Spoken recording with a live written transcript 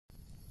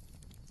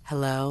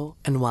Hello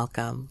and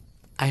welcome.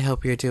 I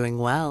hope you're doing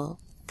well.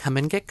 Come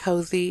and get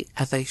cozy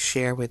as I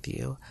share with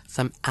you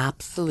some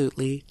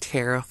absolutely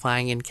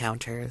terrifying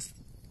encounters.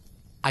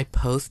 I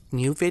post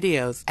new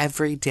videos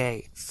every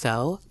day,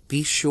 so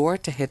be sure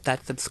to hit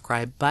that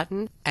subscribe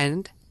button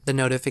and the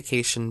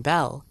notification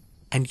bell,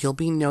 and you'll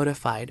be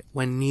notified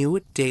when new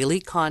daily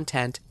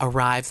content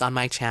arrives on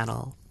my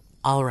channel.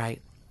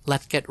 Alright,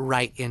 let's get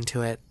right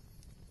into it.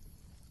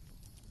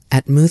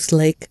 At Moose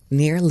Lake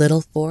near Little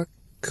Fork,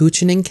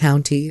 Koochining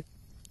County,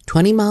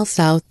 20 miles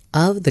south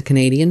of the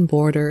Canadian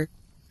border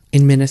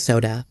in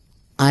Minnesota.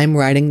 I'm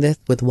writing this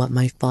with what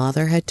my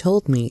father had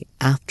told me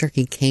after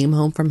he came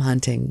home from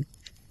hunting.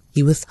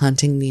 He was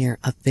hunting near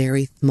a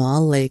very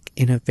small lake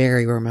in a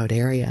very remote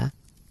area.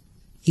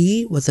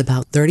 He was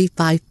about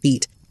 35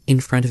 feet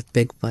in front of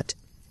Bigfoot,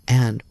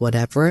 and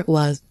whatever it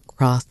was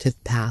crossed his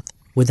path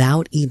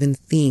without even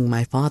seeing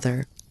my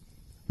father.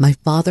 My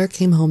father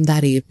came home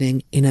that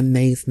evening in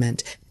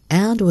amazement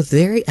and was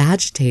very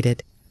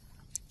agitated.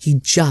 He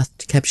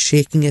just kept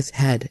shaking his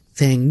head,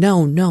 saying,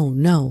 "No, no,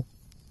 no."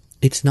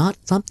 It's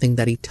not something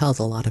that he tells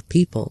a lot of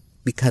people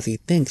because he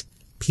thinks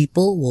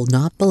people will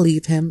not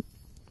believe him,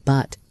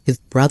 but his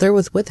brother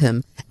was with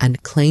him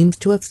and claims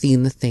to have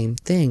seen the same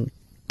thing,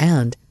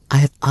 and I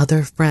have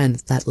other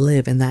friends that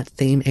live in that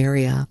same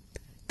area.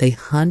 They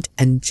hunt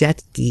and jet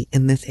ski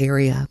in this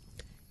area.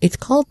 It's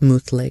called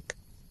Moose Lake.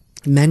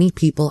 Many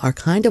people are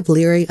kind of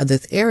leery of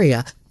this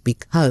area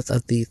because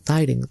of these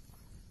sightings.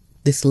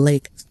 This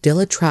lake still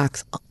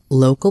attracts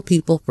local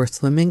people for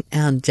swimming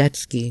and jet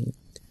skiing.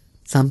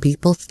 Some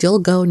people still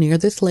go near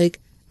this lake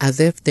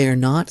as if they're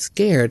not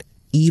scared,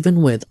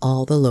 even with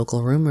all the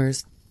local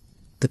rumors.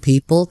 The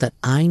people that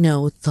I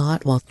know saw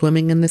it while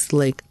swimming in this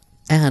lake,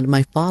 and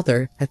my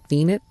father had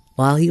seen it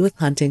while he was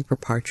hunting for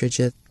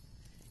partridges.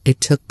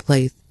 It took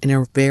place in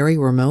a very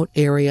remote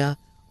area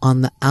on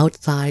the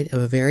outside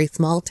of a very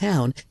small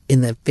town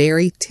in the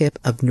very tip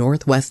of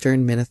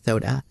northwestern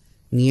Minnesota,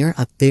 near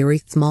a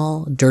very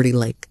small, dirty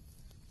lake.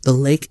 The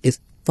lake is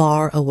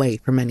far away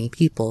from many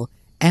people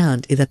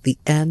and is at the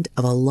end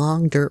of a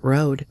long dirt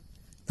road.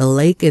 The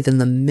lake is in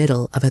the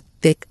middle of a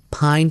thick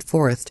pine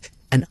forest,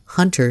 and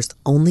hunters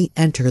only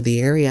enter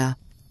the area.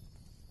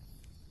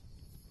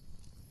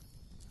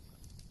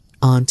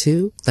 On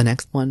to the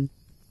next one.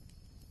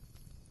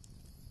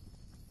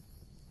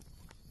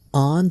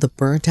 On the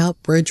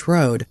burnt-out Bridge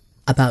Road,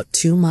 about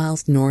 2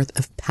 miles north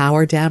of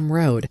Power Dam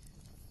Road,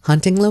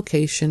 hunting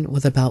location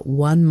was about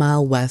 1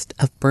 mile west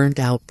of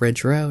burnt-out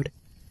Bridge Road.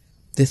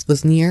 This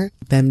was near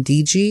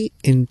Bemidji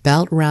in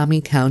Beltrami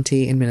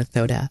County in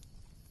Minnesota.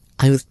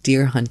 I was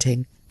deer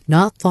hunting,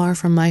 not far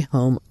from my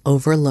home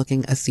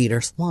overlooking a cedar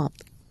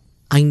swamp.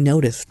 I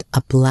noticed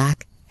a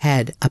black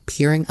head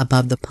appearing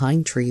above the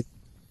pine trees.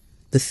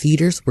 The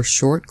cedars were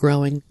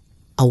short-growing,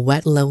 a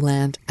wet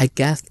lowland. I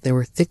guessed they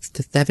were 6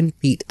 to 7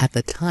 feet at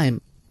the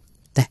time.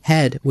 The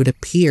head would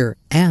appear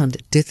and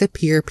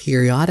disappear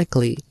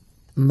periodically.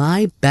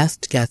 My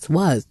best guess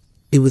was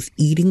it was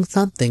eating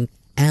something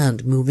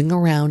and moving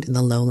around in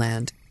the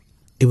lowland.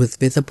 It was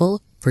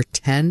visible for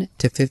 10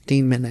 to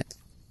 15 minutes.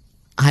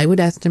 I would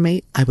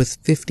estimate I was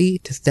 50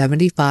 to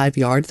 75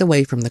 yards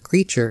away from the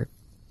creature.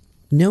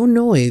 No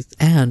noise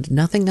and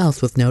nothing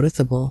else was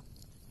noticeable.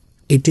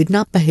 It did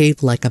not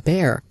behave like a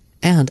bear,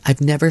 and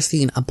I've never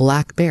seen a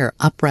black bear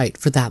upright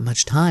for that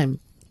much time.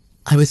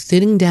 I was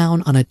sitting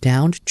down on a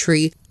downed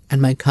tree,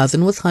 and my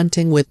cousin was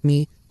hunting with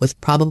me, was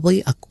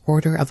probably a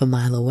quarter of a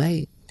mile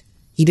away.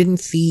 He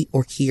didn't see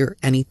or hear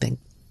anything.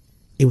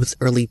 It was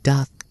early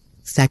dusk,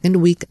 second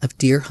week of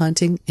deer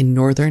hunting in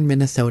northern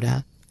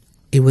Minnesota.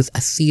 It was a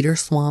cedar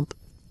swamp,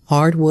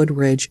 hardwood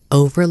ridge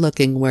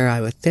overlooking where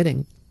I was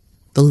sitting.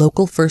 The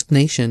local First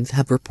Nations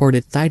have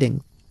reported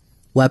sightings.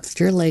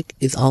 Webster Lake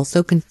is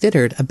also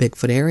considered a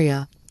Bigfoot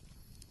area.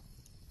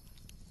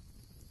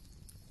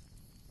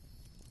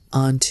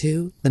 On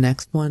to the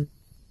next one.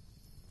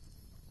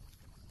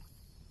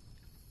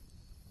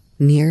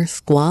 Near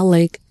Squaw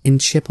Lake in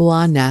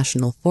Chippewa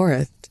National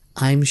Forest,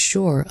 I'm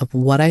sure of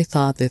what I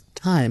saw this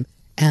time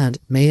and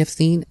may have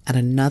seen at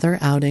another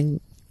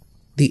outing.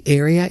 The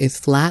area is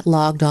flat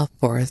logged off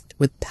forest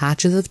with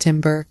patches of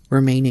timber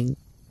remaining.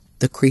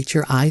 The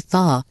creature I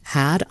saw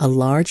had a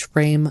large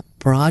frame,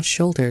 broad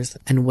shoulders,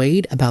 and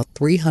weighed about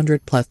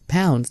 300 plus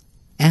pounds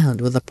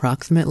and was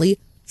approximately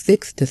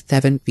 6 to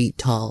 7 feet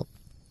tall.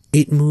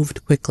 It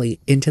moved quickly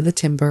into the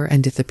timber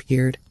and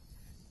disappeared.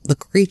 The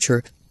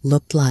creature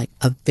looked like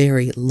a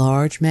very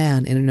large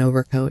man in an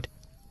overcoat.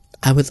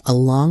 I was a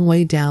long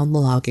way down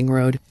the logging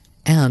road,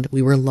 and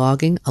we were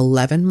logging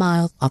 11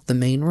 miles off the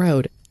main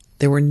road.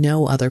 There were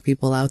no other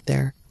people out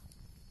there.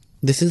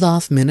 This is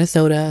off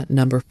Minnesota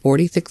number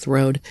 46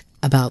 road,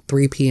 about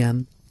 3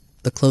 p.m.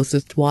 The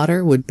closest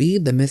water would be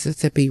the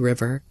Mississippi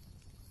River.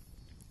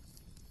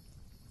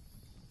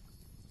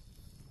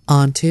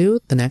 On to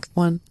the next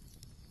one.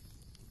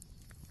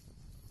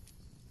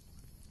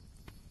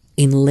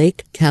 In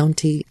Lake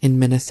County in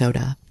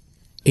Minnesota.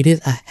 It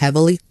is a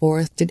heavily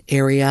forested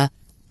area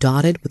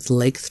dotted with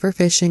lakes for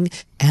fishing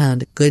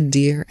and good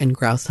deer and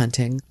grouse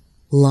hunting.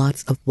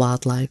 lots of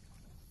wildlife.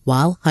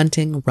 While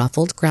hunting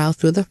ruffled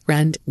grouse with a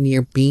friend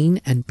near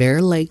Bean and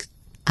Bear Lakes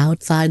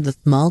outside the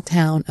small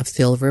town of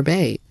Silver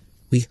Bay,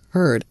 we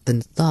heard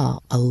and saw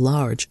a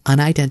large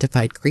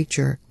unidentified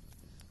creature.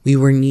 We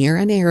were near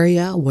an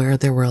area where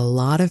there were a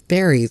lot of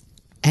berries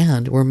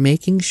and were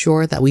making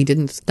sure that we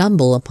didn't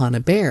stumble upon a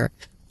bear,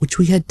 which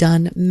we had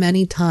done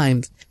many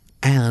times,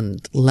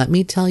 and let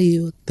me tell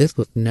you, this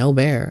was no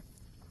bear.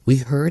 We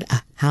heard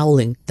a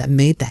howling that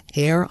made the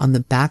hair on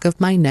the back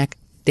of my neck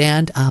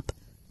stand up,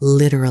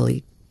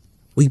 literally.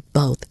 We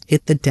both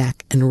hit the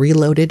deck and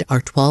reloaded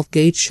our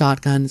 12-gauge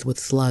shotguns with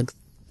slugs.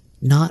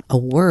 Not a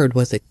word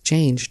was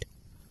exchanged.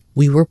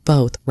 We were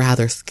both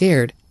rather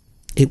scared.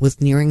 It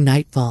was nearing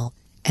nightfall,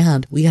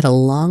 and we had a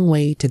long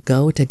way to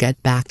go to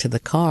get back to the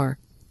car.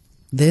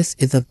 This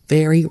is a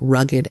very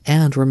rugged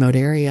and remote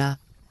area.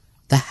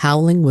 The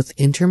howling was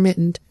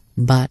intermittent,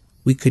 but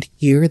we could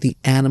hear the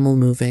animal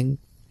moving.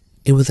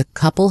 It was a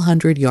couple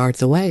 100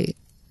 yards away.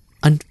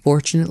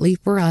 Unfortunately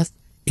for us,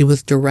 it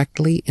was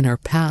directly in our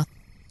path.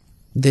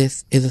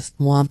 This is a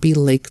swampy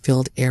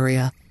lake-filled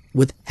area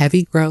with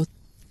heavy growth.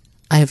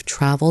 I have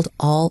traveled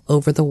all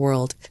over the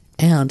world,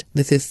 and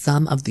this is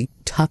some of the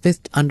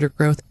toughest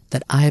undergrowth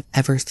that I have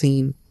ever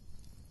seen.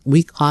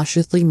 We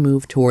cautiously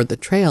moved toward the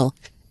trail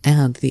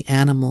and the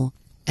animal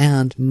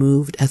and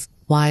moved as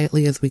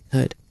quietly as we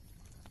could.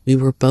 We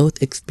were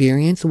both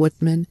experienced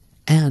woodsmen,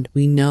 and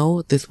we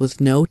know this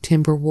was no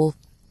timber wolf,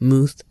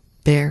 moose,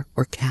 bear,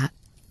 or cat.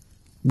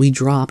 We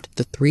dropped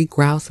the 3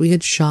 grouse we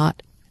had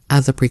shot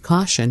as a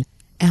precaution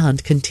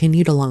and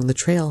continued along the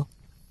trail.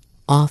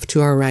 Off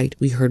to our right,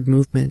 we heard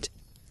movement.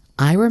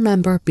 I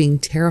remember being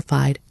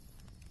terrified.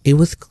 It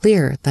was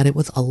clear that it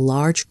was a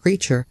large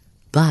creature,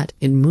 but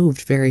it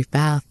moved very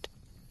fast.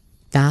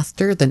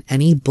 Faster than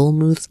any bull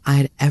moose I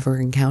had ever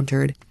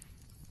encountered.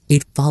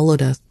 It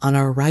followed us on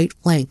our right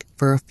flank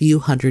for a few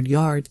 100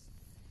 yards.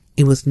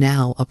 It was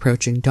now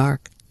approaching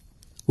dark.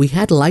 We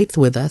had lights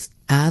with us,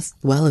 as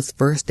well as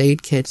first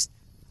aid kits.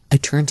 I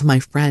turned to my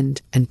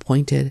friend and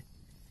pointed.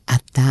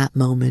 At that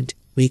moment,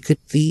 we could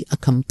see a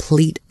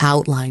complete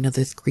outline of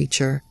this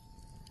creature.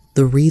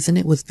 The reason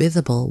it was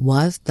visible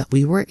was that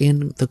we were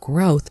in the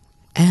growth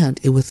and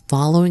it was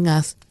following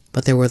us,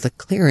 but there was a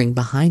clearing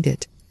behind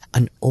it,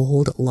 an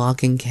old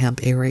logging camp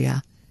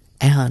area,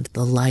 and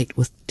the light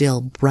was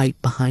still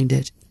bright behind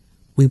it.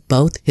 We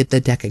both hit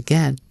the deck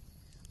again.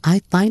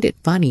 I find it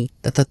funny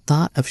that the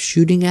thought of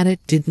shooting at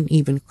it didn't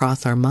even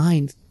cross our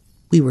minds.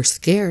 We were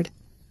scared.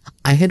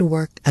 I had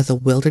worked as a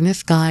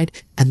wilderness guide,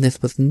 and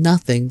this was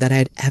nothing that I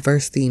had ever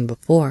seen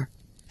before.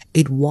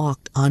 It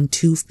walked on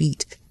 2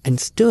 feet and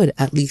stood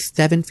at least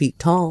 7 feet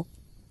tall.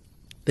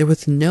 There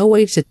was no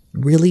way to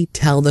really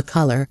tell the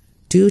color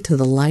due to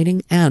the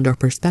lighting and our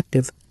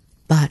perspective,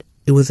 but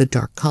it was a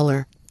dark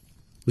color.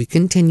 We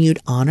continued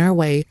on our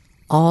way,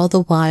 all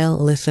the while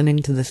listening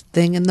to this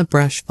thing in the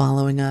brush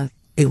following us.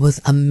 It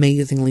was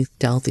amazingly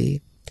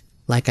stealthy.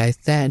 Like I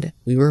said,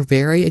 we were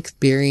very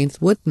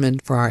experienced woodsmen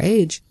for our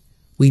age.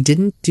 We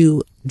didn't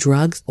do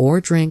drugs or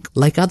drink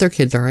like other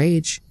kids our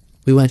age.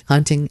 We went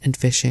hunting and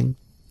fishing.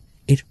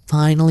 It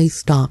finally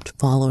stopped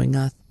following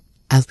us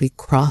as we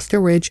crossed a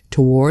ridge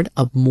toward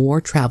a more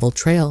traveled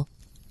trail.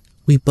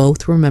 We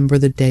both remember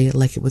the day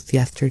like it was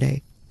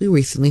yesterday. We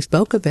recently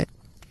spoke of it.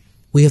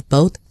 We have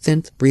both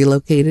since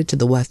relocated to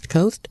the West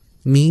Coast,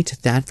 me to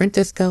San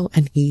Francisco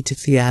and he to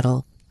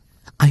Seattle.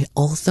 I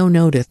also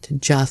noticed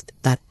just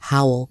that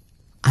howl.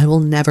 I will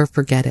never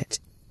forget it.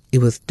 It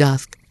was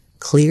dusk,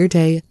 clear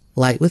day,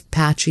 light was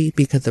patchy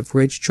because of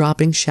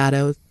ridge-dropping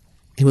shadows.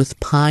 It was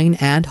pine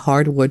and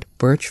hardwood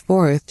birch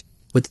forest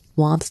with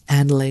swamps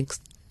and lakes.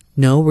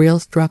 No real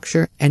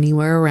structure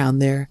anywhere around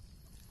there.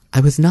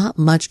 I was not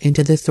much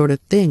into this sort of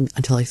thing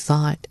until I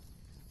saw it.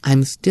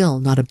 I'm still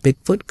not a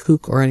Bigfoot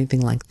kook or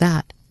anything like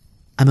that.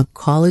 I'm a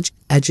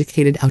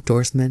college-educated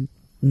outdoorsman,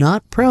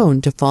 not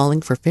prone to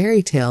falling for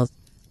fairy tales,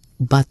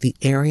 but the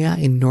area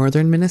in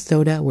northern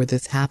Minnesota where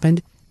this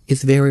happened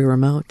is very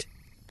remote.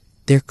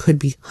 There could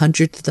be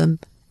hundreds of them,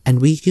 and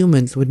we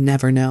humans would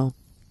never know.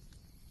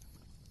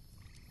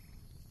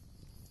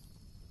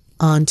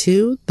 On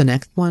to the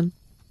next one.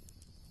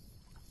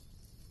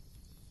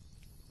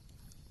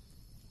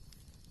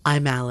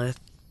 I'm Alice,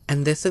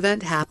 and this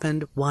event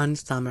happened one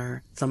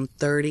summer, some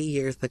 30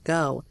 years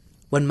ago,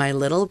 when my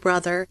little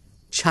brother,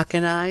 Chuck,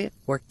 and I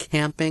were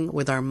camping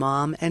with our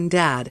mom and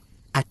dad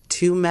at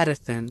Two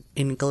Medicine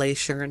in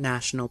Glacier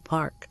National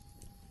Park.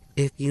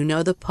 If you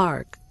know the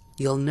park,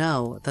 you'll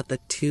know that the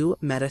Two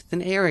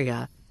Medicine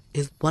area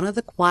is one of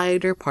the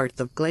quieter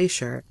parts of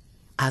Glacier,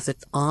 as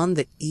it's on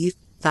the east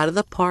side of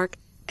the park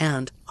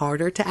and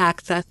harder to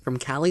access from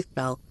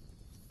Kalispell.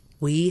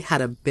 We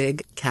had a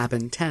big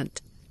cabin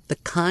tent, the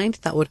kind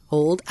that would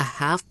hold a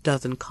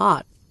half-dozen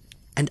cots,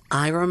 and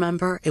I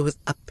remember it was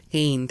a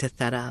pain to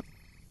set up,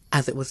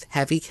 as it was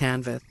heavy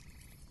canvas.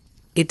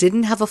 It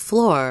didn't have a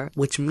floor,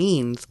 which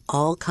means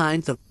all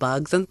kinds of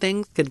bugs and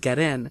things could get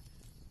in,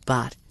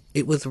 but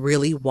it was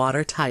really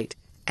watertight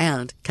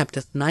and kept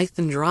us nice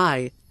and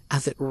dry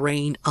as it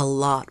rained a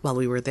lot while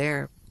we were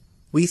there.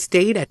 We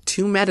stayed at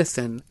Two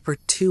Medicine for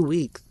 2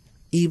 weeks,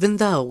 even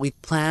though we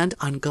planned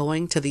on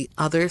going to the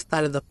other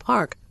side of the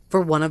park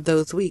for one of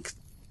those weeks.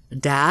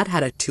 Dad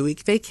had a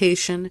 2-week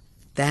vacation,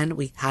 then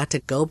we had to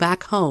go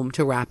back home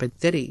to Rapid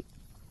City.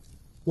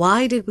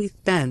 Why did we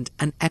spend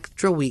an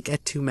extra week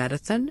at Two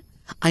Medicine?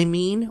 I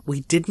mean,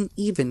 we didn't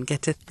even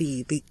get to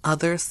see the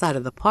other side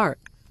of the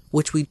park,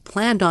 which we'd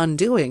planned on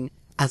doing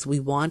as we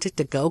wanted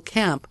to go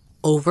camp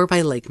over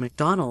by Lake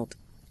McDonald.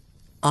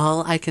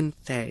 All I can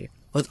say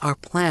was our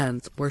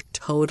plans were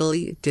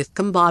totally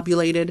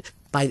discombobulated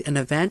by an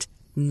event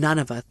none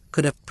of us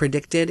could have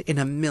predicted in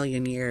a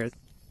million years.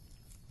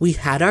 We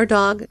had our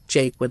dog,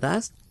 Jake, with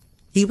us.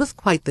 He was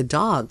quite the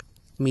dog,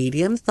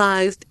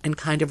 medium-sized and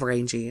kind of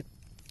rangy,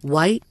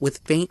 white with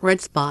faint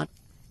red spots,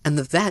 and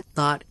the vet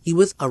thought he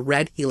was a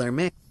red heeler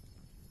mix.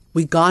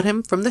 We got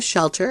him from the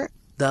shelter,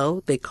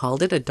 though they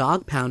called it a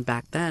dog pound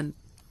back then.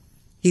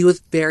 He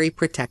was very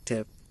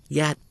protective,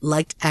 yet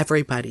liked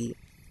everybody,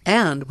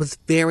 and was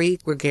very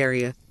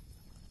gregarious.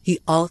 He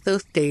also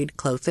stayed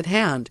close at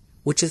hand,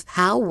 which is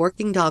how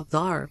working dogs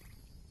are.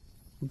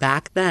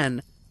 Back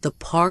then, the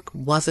park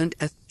wasn't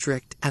as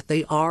strict as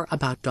they are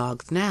about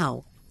dogs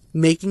now,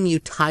 making you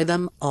tie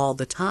them all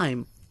the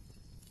time.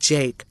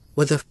 Jake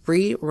was a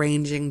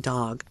free-ranging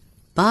dog,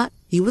 but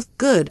he was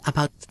good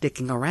about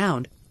sticking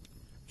around.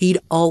 He'd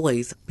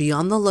always be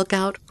on the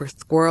lookout for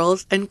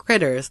squirrels and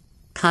critters,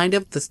 kind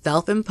of the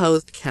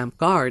self-imposed camp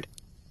guard.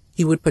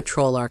 He would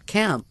patrol our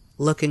camp,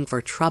 looking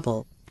for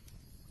trouble.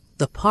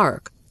 The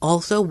park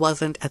also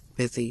wasn't as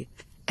busy,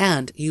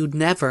 and you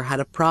never had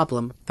a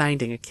problem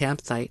finding a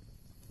campsite.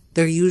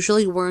 There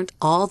usually weren't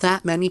all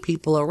that many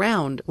people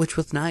around, which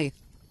was nice.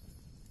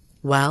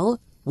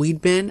 Well,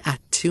 we'd been at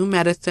Two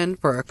Medicine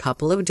for a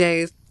couple of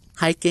days,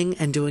 hiking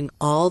and doing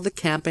all the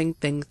camping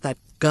things that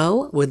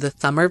go with the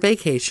summer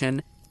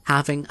vacation,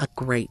 having a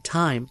great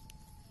time.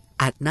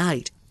 At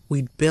night,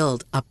 we'd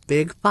build a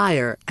big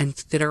fire and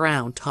sit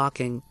around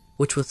talking,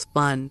 which was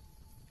fun.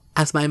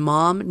 As my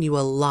mom knew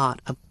a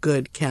lot of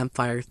good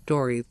campfire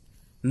stories,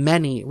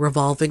 many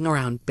revolving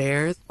around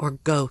bears or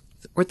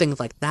ghosts or things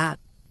like that.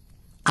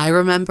 I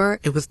remember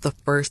it was the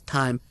first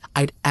time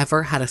I'd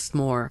ever had a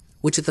s'more,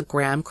 which is a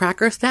graham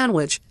cracker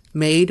sandwich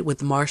made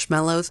with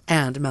marshmallows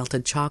and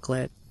melted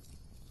chocolate.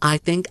 I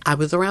think I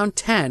was around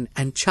 10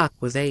 and Chuck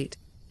was 8.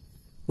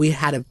 We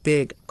had a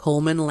big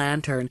Coleman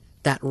lantern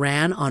that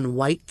ran on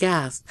white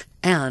gas,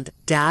 and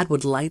Dad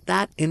would light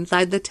that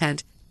inside the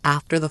tent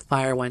after the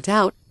fire went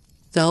out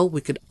so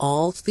we could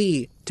all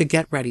see to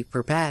get ready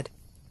for bed.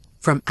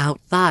 From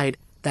outside,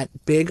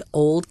 that big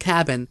old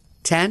cabin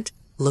tent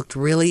looked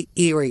really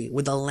eerie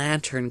with a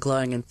lantern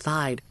glowing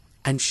inside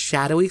and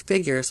shadowy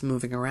figures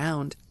moving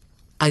around.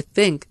 I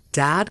think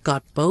Dad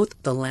got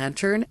both the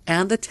lantern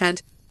and the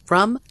tent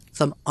from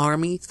some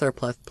army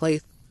surplus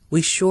place.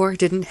 We sure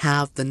didn't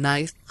have the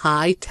nice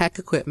high-tech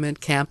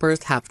equipment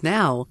campers have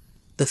now,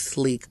 the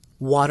sleek,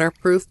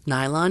 waterproof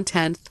nylon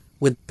tents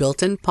with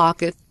built-in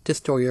pockets to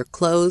store your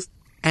clothes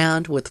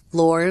and with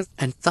floors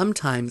and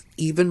sometimes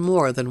even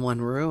more than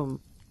one room.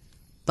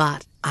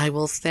 But I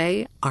will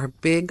say our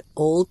big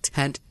old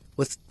tent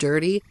was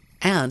sturdy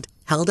and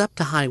held up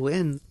to high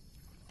winds.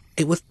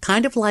 It was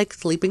kind of like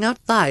sleeping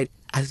outside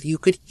as you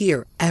could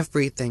hear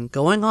everything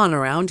going on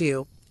around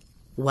you.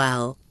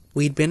 Well,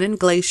 we'd been in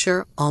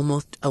Glacier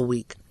almost a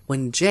week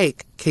when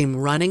Jake came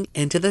running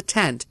into the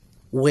tent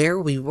where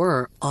we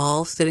were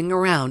all sitting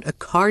around a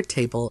card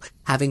table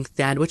having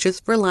sandwiches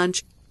for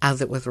lunch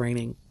as it was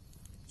raining.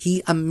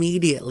 He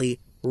immediately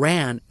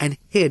ran and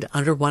hid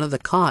under one of the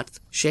cots,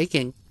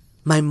 shaking.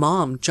 My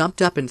mom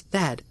jumped up and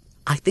said,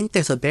 "I think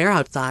there's a bear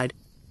outside."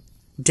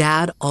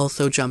 Dad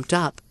also jumped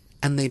up,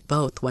 and they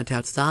both went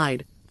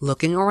outside,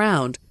 looking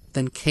around,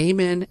 then came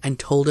in and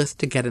told us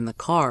to get in the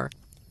car.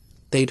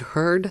 They'd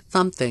heard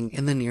something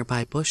in the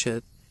nearby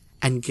bushes,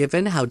 and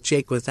given how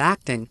Jake was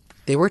acting,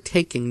 they were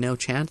taking no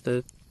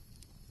chances.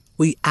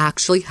 We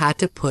actually had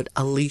to put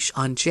a leash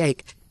on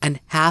Jake and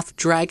half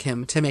drag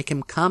him to make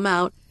him come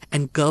out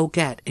and go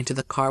get into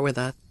the car with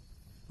us.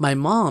 My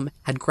mom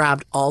had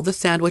grabbed all the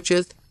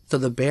sandwiches so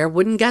the bear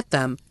wouldn't get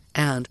them,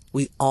 and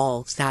we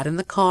all sat in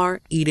the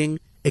car eating,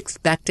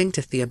 expecting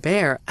to see a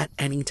bear at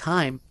any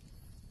time.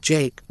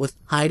 Jake was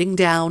hiding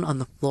down on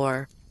the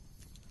floor.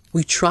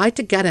 We tried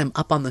to get him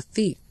up on the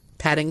seat,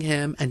 petting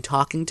him and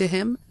talking to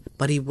him,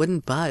 but he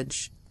wouldn't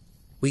budge.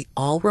 We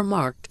all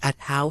remarked at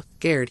how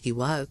scared he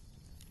was,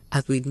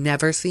 as we'd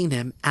never seen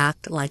him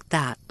act like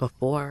that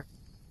before.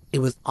 It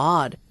was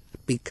odd,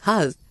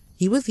 because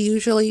he was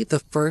usually the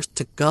first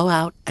to go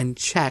out and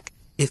check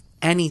if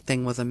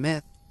anything was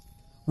amiss.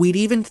 We'd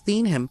even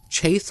seen him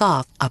chase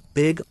off a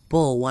big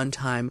bull one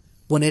time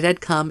when it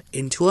had come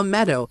into a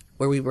meadow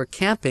where we were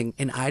camping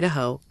in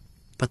Idaho.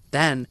 But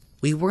then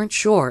we weren't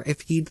sure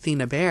if he'd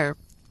seen a bear.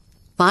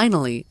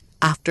 Finally,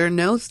 after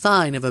no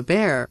sign of a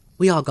bear,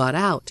 we all got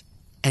out,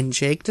 and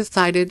Jake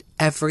decided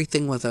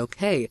everything was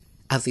okay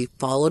as he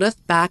followed us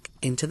back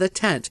into the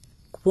tent,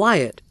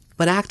 quiet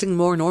but acting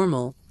more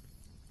normal.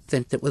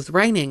 Since it was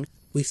raining,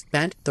 we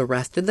spent the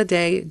rest of the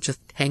day just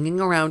hanging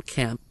around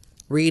camp,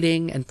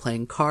 reading and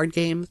playing card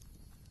games.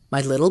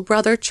 My little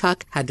brother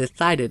Chuck had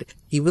decided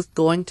he was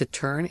going to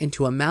turn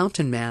into a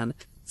mountain man,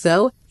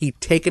 so he'd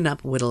taken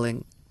up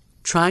whittling,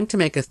 trying to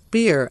make a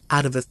spear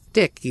out of a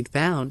stick he'd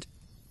found.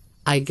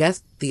 I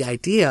guess the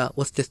idea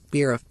was to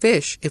spear a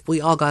fish if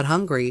we all got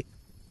hungry.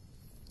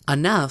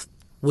 Enough,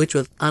 which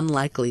was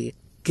unlikely,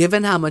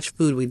 given how much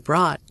food we'd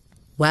brought.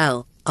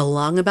 Well,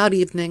 along about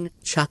evening,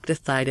 Chuck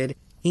decided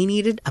he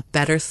needed a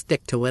better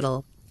stick to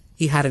whittle.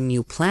 He had a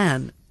new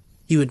plan.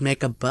 He would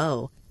make a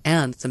bow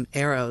and some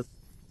arrows,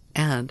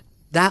 and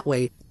that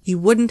way he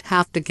wouldn't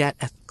have to get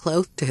as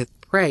close to his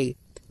prey.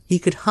 He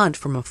could hunt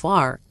from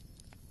afar.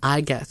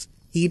 I guess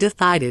he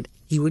decided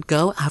he would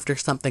go after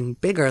something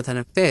bigger than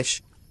a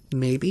fish,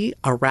 maybe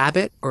a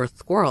rabbit or a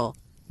squirrel.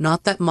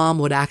 Not that Mom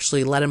would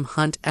actually let him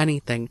hunt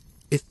anything,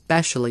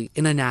 especially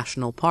in a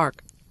national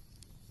park.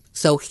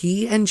 So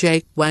he and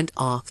Jake went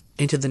off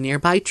into the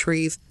nearby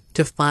trees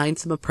to find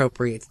some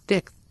appropriate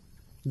sticks,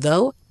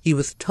 though he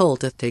was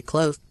told to stay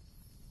close.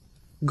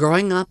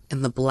 Growing up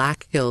in the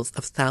Black Hills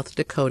of South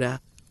Dakota,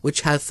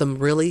 which has some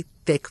really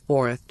thick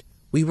forest,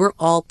 we were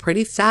all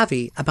pretty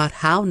savvy about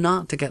how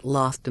not to get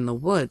lost in the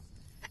woods,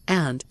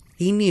 and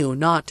he knew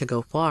not to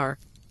go far.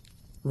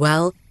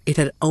 Well, it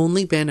had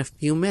only been a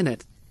few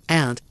minutes,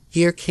 and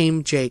here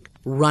came Jake,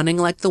 running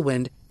like the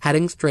wind,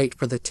 heading straight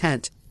for the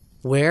tent,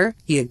 where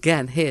he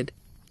again hid.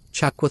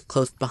 Chuck was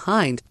close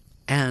behind,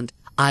 and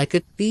I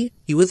could see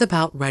he was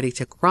about ready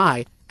to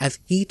cry as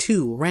he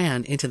too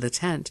ran into the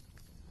tent.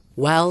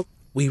 Well,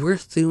 we were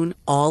soon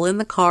all in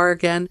the car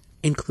again,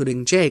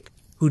 including Jake,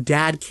 who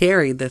Dad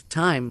carried this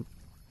time.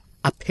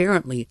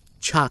 Apparently,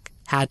 Chuck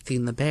had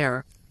seen the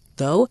bear,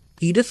 though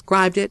he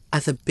described it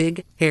as a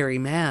big, hairy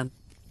man.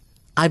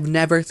 I've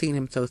never seen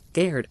him so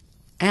scared,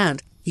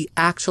 and he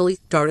actually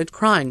started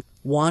crying,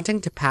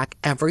 wanting to pack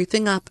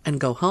everything up and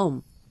go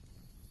home.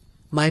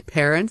 My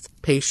parents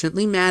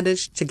patiently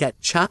managed to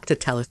get Chuck to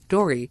tell a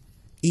story,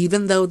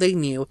 even though they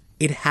knew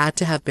it had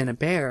to have been a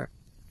bear.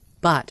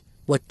 But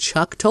what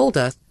Chuck told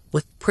us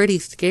was pretty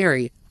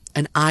scary,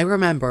 and I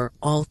remember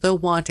also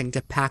wanting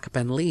to pack up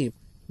and leave,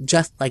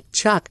 just like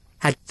Chuck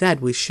had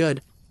said we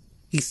should.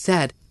 He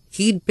said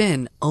he'd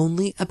been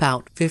only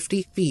about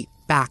 50 feet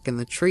back in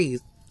the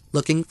trees,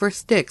 looking for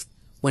sticks,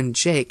 when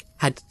Jake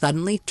had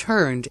suddenly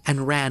turned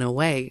and ran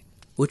away,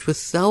 which was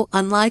so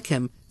unlike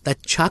him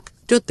that Chuck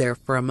stood there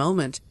for a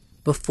moment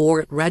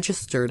before it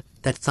registered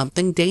that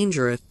something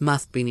dangerous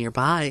must be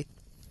nearby.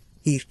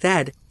 He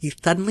said he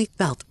suddenly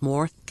felt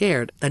more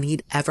scared than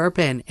he'd ever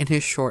been in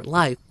his short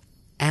life,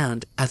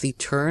 and as he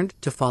turned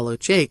to follow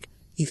Jake,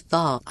 he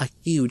saw a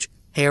huge,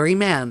 hairy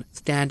man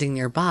standing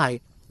nearby,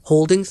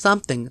 holding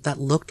something that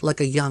looked like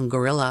a young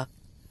gorilla.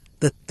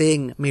 The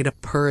thing made a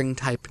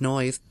purring-type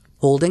noise,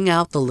 holding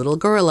out the little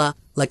gorilla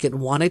like it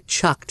wanted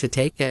Chuck to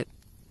take it.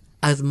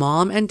 As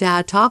Mom and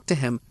Dad talked to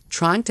him,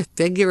 trying to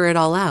figure it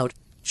all out,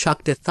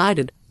 Chuck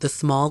decided the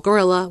small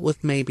gorilla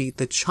was maybe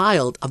the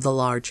child of the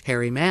large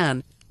hairy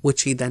man,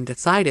 which he then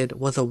decided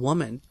was a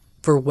woman,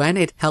 for when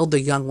it held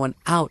the young one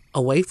out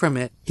away from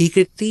it, he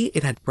could see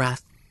it had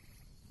breasts.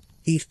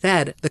 He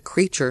said the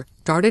creature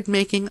started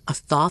making a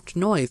soft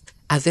noise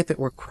as if it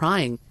were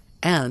crying,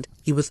 and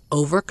he was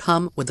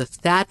overcome with a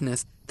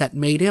sadness that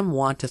made him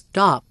want to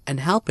stop and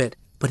help it,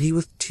 but he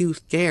was too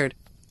scared.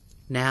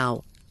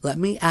 Now, let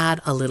me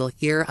add a little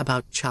here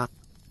about Chuck.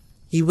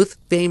 He was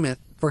famous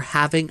for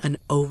having an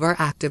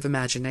overactive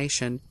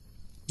imagination.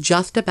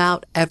 Just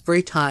about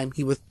every time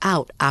he was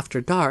out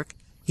after dark,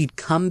 he'd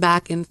come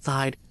back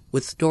inside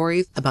with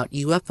stories about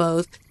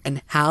UFOs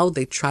and how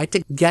they tried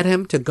to get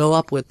him to go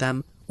up with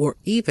them, or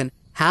even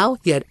how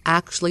he had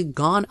actually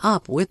gone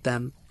up with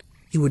them.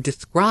 He would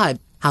describe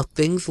how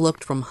things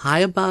looked from high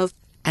above,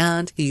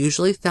 and he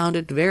usually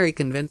sounded very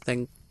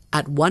convincing.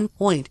 At one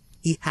point,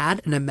 he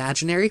had an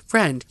imaginary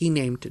friend he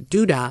named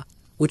Duda,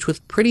 which was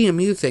pretty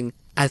amusing,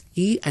 as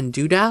he and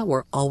Duda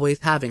were always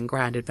having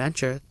grand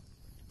adventures.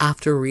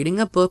 After reading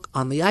a book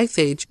on the Ice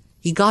Age,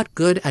 he got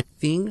good at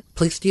seeing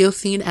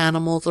Pleistocene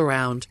animals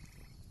around.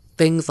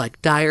 Things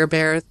like dire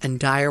bears and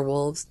dire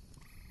wolves.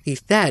 He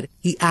said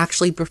he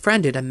actually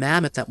befriended a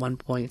mammoth at one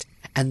point,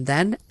 and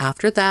then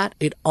after that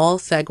it all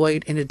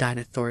segued into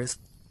dinosaurs.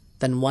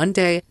 Then one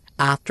day,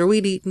 after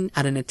we'd eaten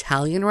at an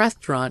Italian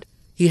restaurant,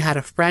 he had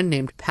a friend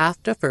named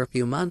Pasta for a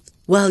few months.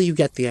 Well, you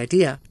get the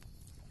idea.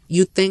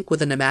 You'd think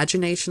with an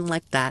imagination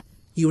like that,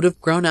 he would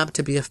have grown up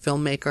to be a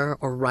filmmaker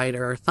or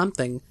writer or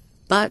something,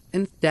 but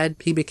instead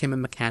he became a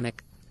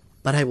mechanic.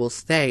 But I will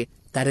say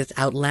that his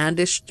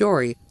outlandish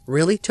story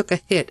really took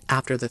a hit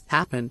after this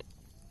happened.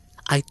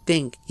 I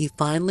think he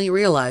finally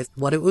realized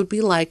what it would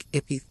be like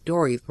if these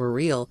stories were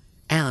real,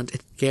 and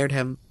it scared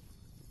him.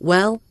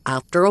 Well,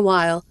 after a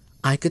while,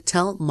 I could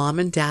tell Mom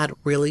and Dad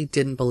really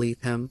didn't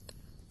believe him,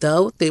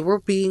 though they were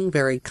being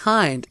very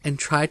kind and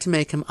tried to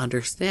make him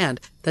understand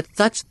that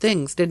such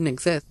things didn't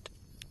exist.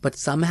 But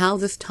somehow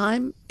this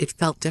time, it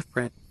felt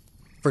different.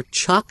 For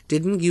Chuck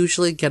didn't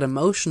usually get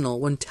emotional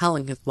when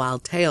telling his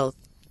wild tales.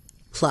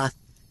 Plus,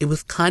 it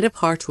was kind of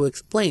hard to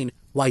explain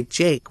why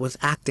Jake was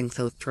acting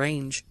so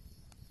strange.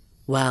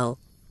 Well,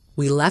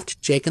 We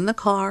left Jake in the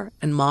car,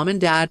 and Mom and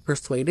Dad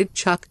persuaded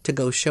Chuck to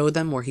go show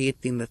them where he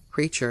had seen this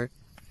creature,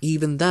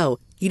 even though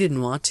he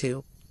didn't want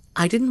to.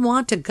 I didn't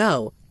want to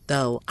go,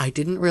 though I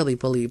didn't really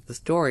believe the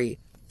story,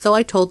 so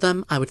I told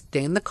them I would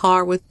stay in the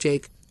car with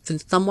Jake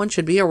since someone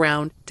should be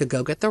around to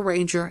go get the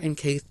ranger in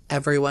case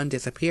everyone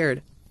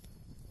disappeared.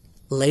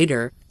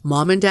 Later,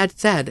 Mom and Dad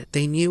said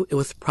they knew it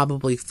was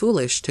probably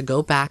foolish to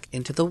go back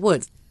into the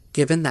woods,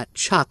 given that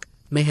Chuck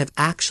may have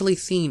actually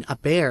seen a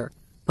bear,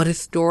 but his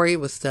story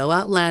was so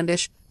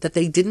outlandish that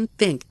they didn't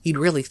think he'd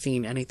really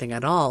seen anything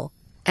at all,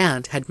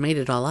 and had made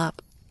it all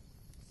up.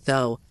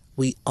 So,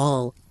 we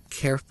all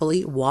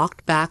carefully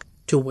walked back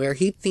to where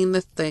he'd seen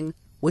this thing,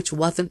 which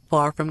wasn't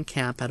far from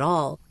camp at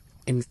all.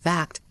 In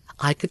fact,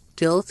 I could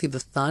still see the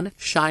sun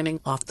shining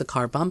off the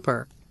car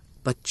bumper,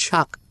 but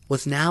Chuck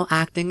was now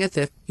acting as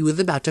if he was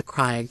about to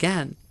cry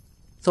again.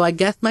 So I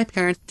guess my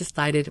parents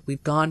decided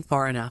we'd gone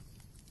far enough.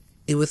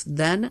 It was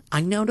then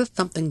I noticed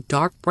something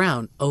dark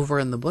brown over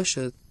in the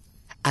bushes.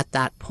 At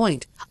that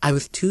point, I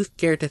was too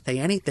scared to say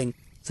anything,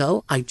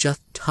 so I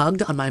just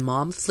tugged on my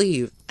mom's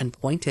sleeve and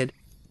pointed.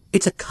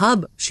 "It's a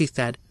cub," she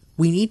said.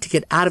 "We need to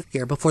get out of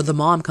here before the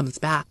mom comes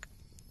back."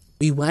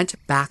 We went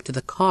back to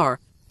the car,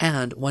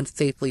 and once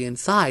safely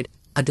inside,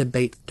 a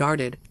debate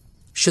started.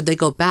 Should they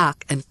go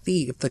back and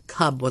see if the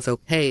cub was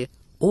okay,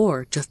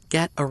 or just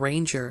get a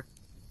ranger?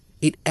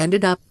 It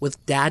ended up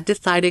with Dad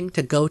deciding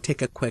to go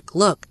take a quick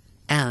look,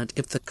 and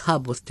if the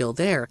cub was still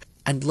there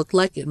and looked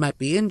like it might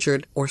be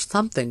injured or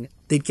something,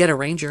 they'd get a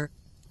ranger.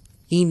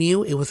 He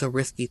knew it was a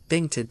risky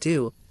thing to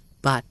do,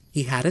 but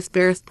he had his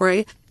bear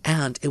spray,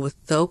 and it was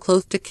so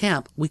close to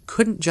camp we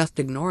couldn't just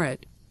ignore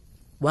it.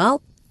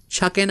 Well,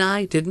 Chuck and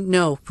I didn't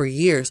know for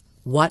years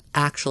what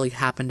actually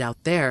happened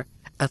out there,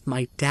 as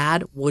my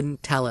dad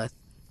wouldn't tell us,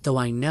 though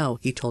I know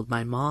he told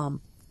my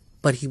mom.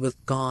 But he was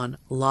gone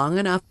long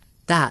enough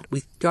that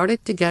we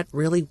started to get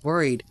really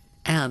worried,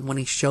 and when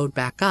he showed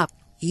back up,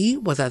 he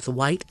was as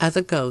white as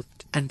a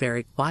ghost and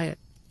very quiet.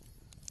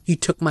 He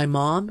took my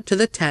mom to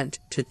the tent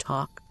to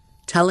talk,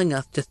 telling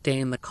us to stay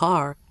in the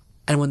car,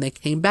 and when they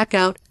came back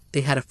out,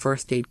 they had a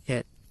first aid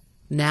kit.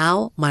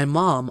 Now, my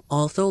mom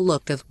also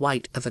looked as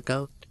white as a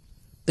ghost.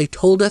 They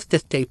told us to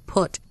stay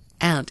put,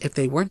 and if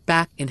they weren't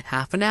back in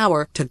half an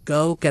hour, to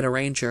go get a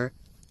ranger,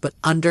 but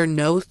under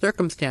no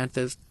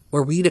circumstances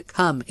were we to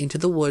come into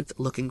the woods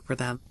looking for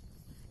them.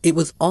 It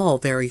was all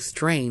very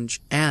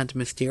strange and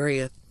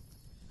mysterious.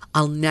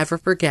 I'll never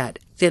forget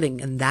sitting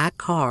in that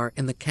car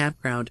in the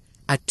campground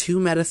at 2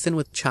 Medicine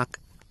with Chuck,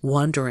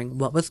 wondering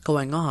what was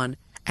going on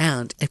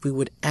and if we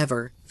would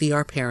ever see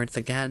our parents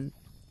again.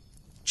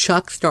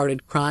 Chuck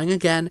started crying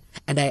again,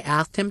 and I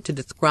asked him to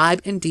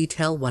describe in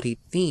detail what he'd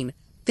seen,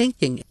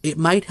 thinking it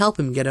might help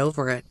him get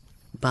over it,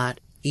 but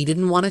he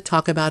didn't want to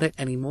talk about it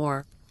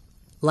anymore.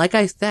 Like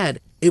I said,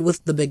 it was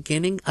the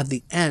beginning of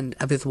the end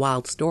of his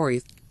wild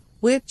stories,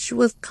 which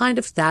was kind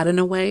of sad in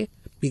a way,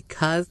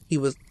 because he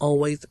was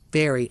always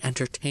very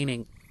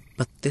entertaining,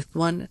 but this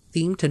one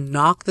seemed to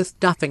knock the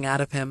stuffing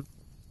out of him.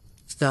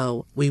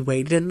 So we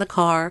waited in the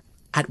car.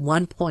 At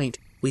one point,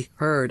 we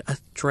heard a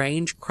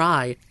strange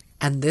cry,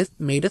 and this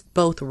made us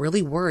both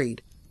really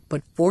worried,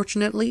 but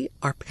fortunately,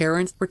 our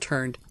parents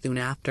returned soon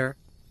after.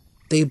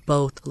 They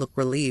both looked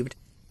relieved,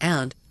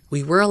 and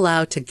we were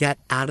allowed to get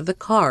out of the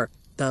car,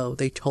 though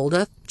they told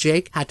us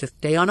Jake had to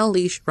stay on a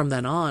leash from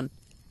then on,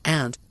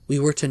 and we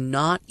were to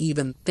not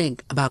even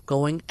think about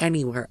going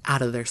anywhere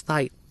out of their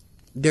sight.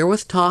 There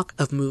was talk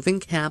of moving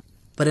camp,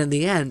 but in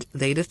the end,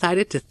 they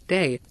decided to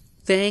stay,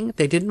 saying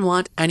they didn't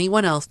want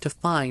anyone else to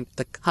find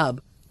the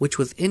cub, which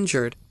was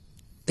injured.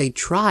 They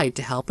tried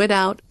to help it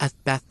out as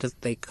best as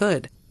they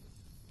could.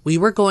 We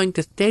were going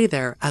to stay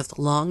there as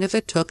long as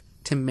it took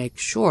to make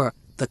sure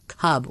the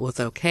cub was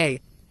okay,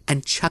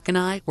 and Chuck and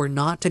I were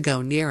not to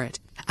go near it,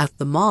 as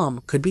the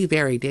mom could be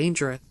very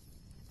dangerous.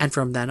 And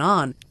from then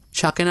on,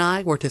 Chuck and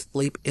I were to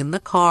sleep in the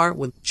car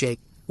with Jake,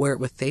 where it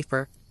was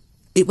safer.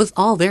 It was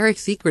all very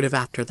secretive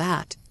after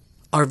that.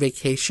 Our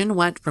vacation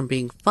went from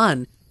being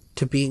fun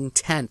to being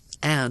tense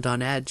and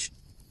on edge.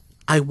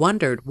 I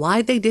wondered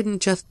why they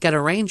didn't just get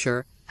a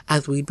ranger,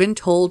 as we'd been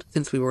told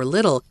since we were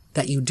little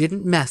that you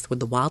didn't mess with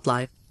the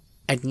wildlife.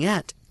 And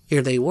yet,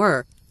 here they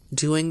were,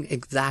 doing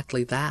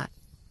exactly that.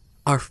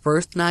 Our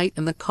first night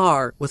in the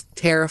car was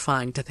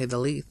terrifying to say the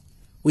least.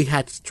 We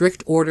had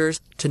strict orders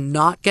to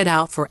not get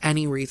out for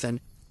any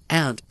reason,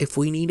 and if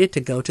we needed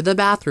to go to the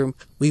bathroom,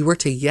 we were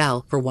to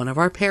yell for one of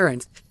our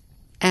parents,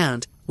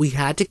 and we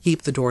had to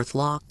keep the doors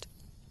locked.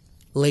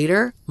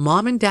 Later,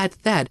 Mom and Dad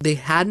said they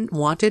hadn't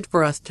wanted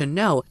for us to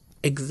know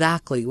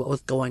exactly what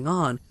was going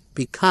on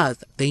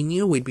because they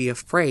knew we'd be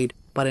afraid,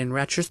 but in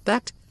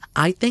retrospect,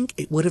 I think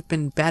it would have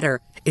been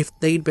better if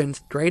they'd been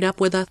straight up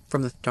with us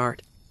from the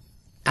start.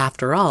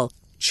 After all,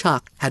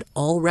 Chuck had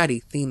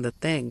already seen the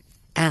thing,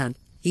 and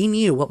he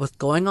knew what was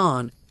going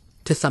on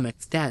to some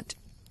extent.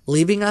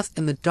 Leaving us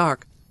in the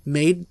dark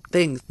made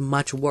things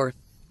much worse,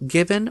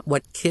 given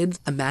what kids'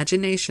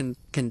 imagination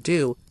can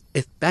do,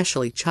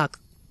 especially Chuck's.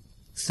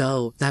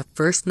 So, that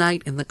first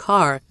night in the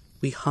car,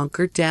 we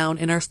hunkered down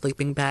in our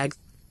sleeping bags,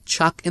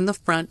 Chuck in the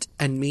front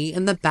and me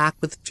in the back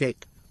with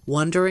Jake,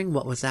 wondering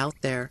what was out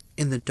there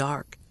in the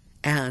dark,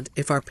 and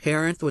if our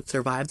parents would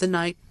survive the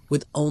night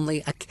with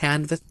only a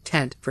canvas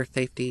tent for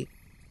safety.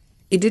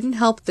 It didn't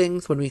help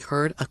things when we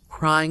heard a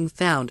crying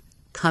sound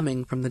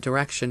coming from the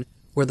direction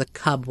where the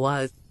cub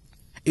was.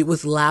 It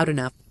was loud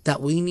enough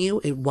that we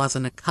knew it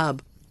wasn't a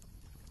cub,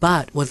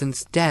 but was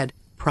instead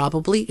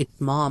probably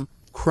its mom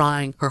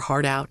crying her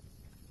heart out.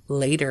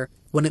 Later,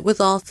 when it was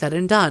all said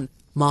and done,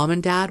 Mom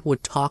and Dad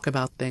would talk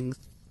about things.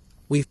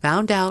 We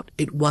found out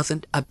it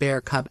wasn't a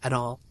bear cub at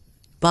all,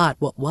 but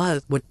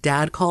what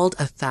Dad called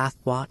a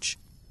Sasquatch.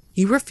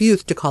 He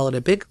refused to call it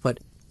a Bigfoot,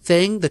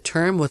 saying the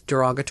term was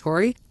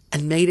derogatory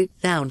and made it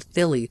sound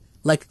silly,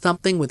 like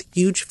something with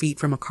huge feet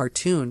from a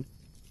cartoon.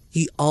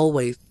 He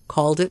always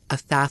called it a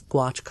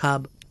Sasquatch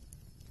cub.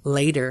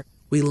 Later,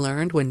 we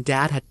learned when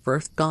Dad had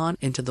first gone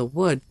into the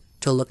woods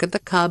to look at the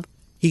cub,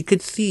 he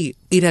could see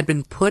it had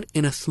been put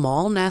in a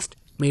small nest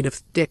made of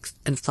sticks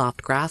and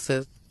soft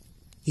grasses.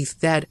 He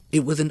said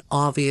it was in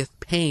obvious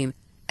pain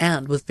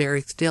and was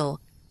very still,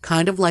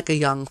 kind of like a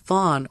young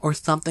fawn or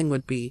something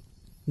would be,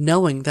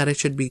 knowing that it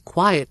should be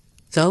quiet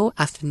so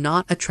as to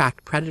not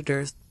attract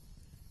predators.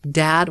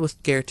 Dad was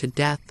scared to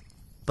death,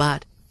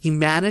 but he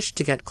managed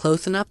to get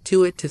close enough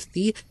to it to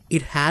see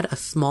it had a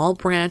small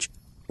branch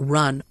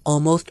run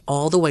almost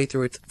all the way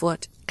through its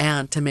foot,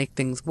 and to make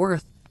things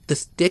worse, the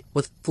stick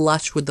was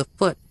flush with the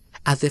foot,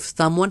 as if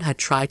someone had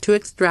tried to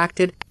extract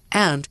it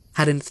and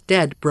had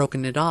instead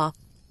broken it off.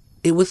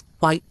 It was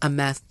quite a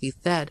mess, he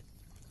said.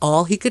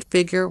 All he could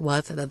figure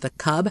was that the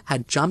cub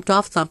had jumped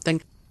off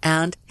something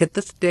and hit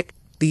the stick,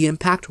 the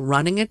impact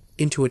running it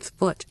into its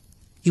foot.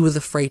 He was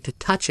afraid to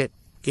touch it,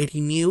 yet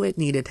he knew it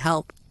needed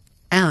help.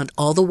 And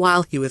all the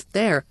while he was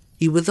there,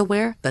 he was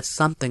aware that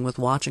something was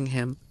watching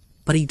him.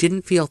 But he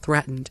didn't feel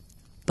threatened,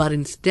 but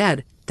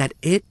instead that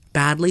it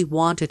badly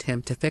wanted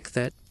him to fix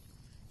it.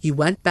 He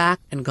went back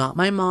and got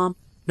my mom,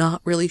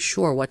 not really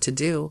sure what to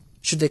do.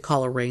 Should they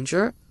call a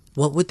ranger?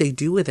 What would they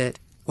do with it?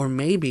 Or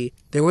maybe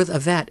there was a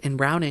vet in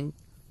Browning,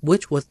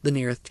 which was the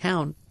nearest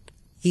town.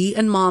 He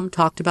and Mom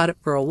talked about it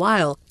for a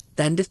while,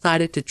 then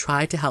decided to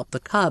try to help the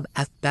cub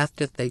as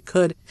best as they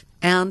could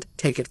and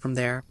take it from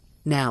there.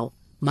 Now,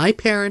 my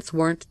parents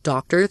weren't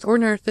doctors or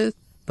nurses,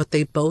 but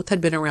they both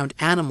had been around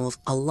animals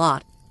a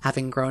lot,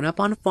 having grown up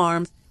on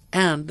farms,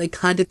 and they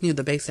kind of knew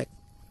the basics.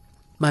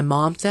 My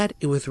mom said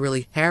it was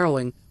really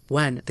harrowing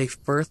when they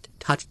first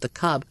touched the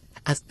cub,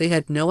 as they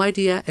had no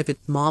idea if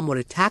its mom would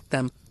attack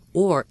them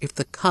or if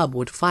the cub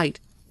would fight.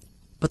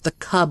 But the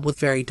cub was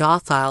very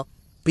docile,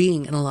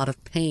 being in a lot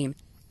of pain,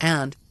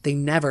 and they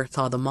never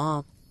saw the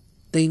mom.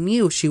 They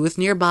knew she was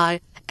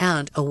nearby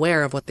and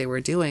aware of what they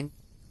were doing.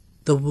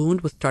 The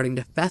wound was starting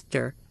to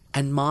fester,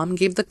 and Mom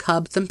gave the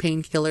cub some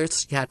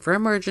painkillers she had for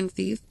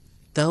emergencies,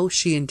 though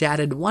she and Dad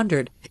had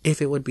wondered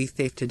if it would be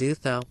safe to do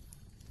so.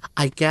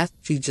 I guess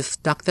she just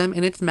stuck them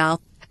in its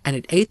mouth and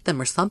it ate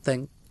them or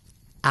something.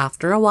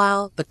 After a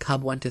while, the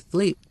cub went to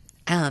sleep,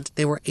 and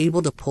they were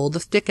able to pull the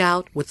stick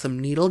out with some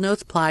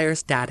needle-nose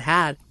pliers Dad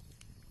had.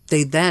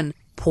 They then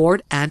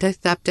poured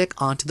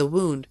antiseptic onto the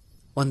wound.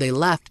 When they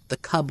left, the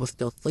cub was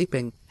still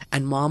sleeping,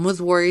 and Mom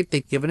was worried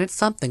they'd given it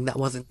something that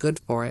wasn't good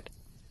for it.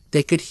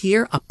 They could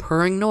hear a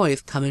purring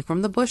noise coming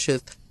from the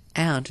bushes,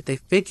 and they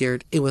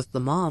figured it was the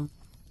mom.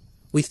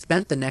 We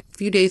spent the next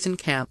few days in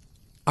camp,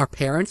 our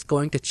parents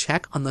going to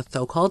check on the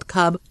so-called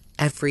cub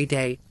every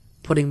day,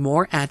 putting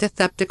more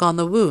antiseptic on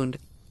the wound.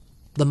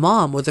 The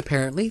mom was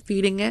apparently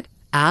feeding it,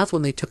 as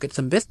when they took it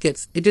some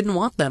biscuits, it didn't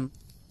want them.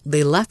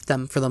 They left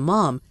them for the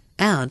mom,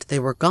 and they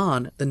were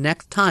gone the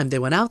next time they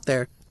went out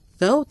there,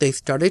 so they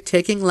started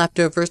taking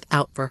leftovers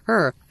out for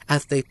her,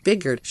 as they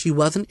figured she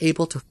wasn't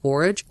able to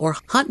forage or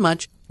hunt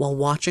much while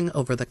watching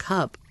over the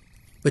cub.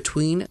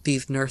 Between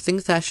these nursing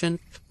sessions,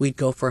 we'd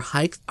go for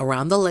hikes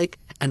around the lake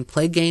and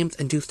play games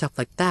and do stuff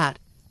like that.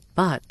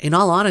 But, in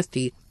all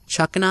honesty,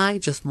 Chuck and I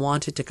just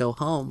wanted to go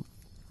home.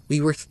 We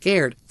were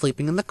scared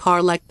sleeping in the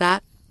car like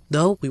that,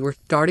 though we were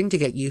starting to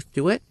get used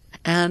to it,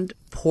 and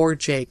poor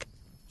Jake.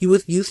 He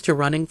was used to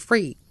running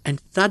free,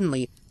 and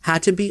suddenly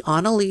had to be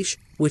on a leash,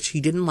 which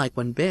he didn't like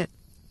when bit.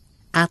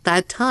 At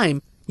that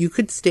time, you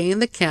could stay in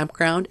the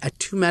campground at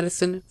 2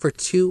 Medicine for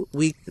 2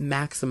 weeks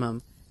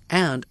maximum,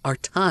 and our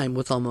time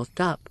was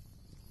almost up.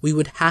 We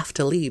would have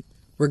to leave,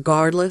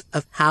 regardless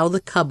of how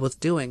the cub was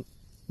doing,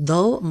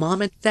 though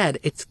Mom had said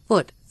its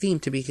foot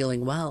seemed to be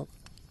healing well.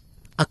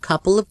 A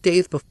couple of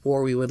days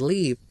before we would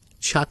leave,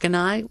 Chuck and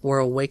I were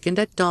awakened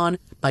at dawn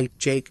by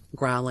Jake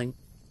growling.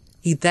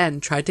 He then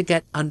tried to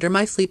get under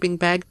my sleeping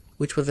bag,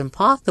 which was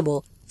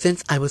impossible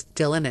since I was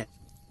still in it.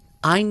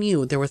 I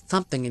knew there was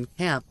something in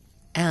camp,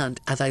 and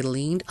as I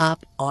leaned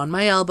up on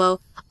my elbow,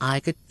 I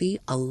could see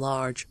a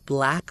large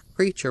black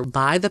creature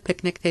by the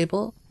picnic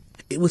table.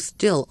 It was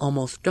still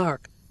almost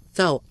dark,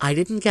 so I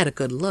didn't get a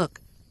good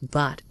look,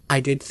 but I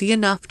did see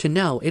enough to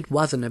know it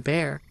wasn't a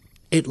bear.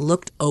 It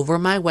looked over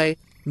my way,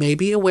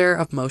 maybe aware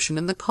of motion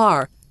in the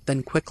car,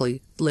 then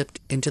quickly slipped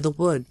into the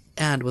woods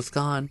and was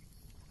gone.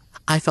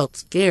 I felt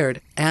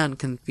scared and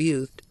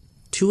confused,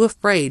 too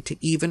afraid to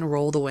even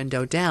roll the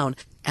window down,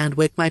 and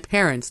wake my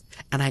parents,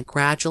 and I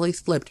gradually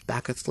slipped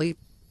back asleep.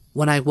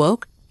 When I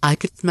woke, I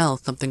could smell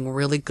something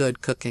really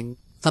good cooking,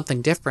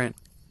 something different.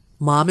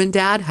 Mom and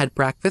Dad had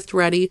breakfast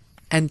ready,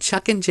 and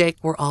Chuck and Jake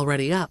were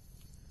already up.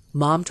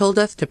 Mom told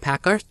us to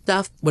pack our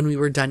stuff when we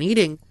were done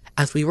eating,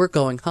 as we were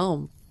going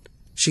home.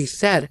 She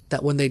said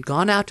that when they'd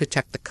gone out to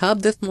check the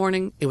cub this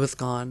morning, it was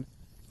gone,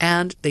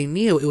 and they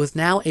knew it was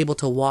now able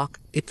to walk,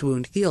 its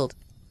wound healed.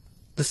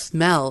 The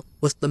smell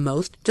was the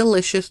most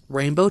delicious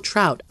rainbow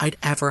trout I'd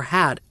ever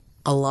had,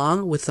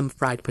 along with some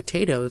fried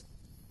potatoes.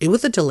 It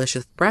was a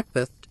delicious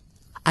breakfast.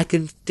 I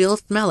can still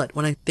smell it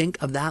when I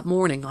think of that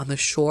morning on the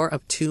shore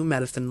of Two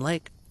Medicine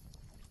Lake.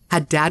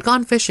 Had Dad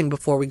gone fishing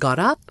before we got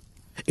up?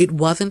 It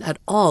wasn't at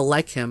all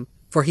like him,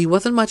 for he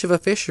wasn't much of a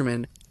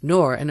fisherman,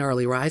 nor an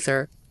early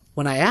riser.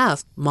 When I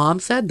asked, Mom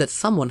said that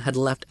someone had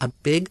left a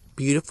big,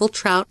 beautiful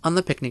trout on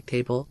the picnic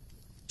table.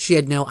 She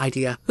had no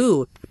idea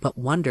who, but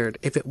wondered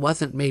if it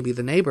wasn't maybe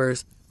the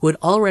neighbors, who had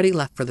already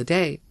left for the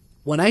day.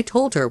 When I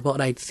told her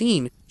what I'd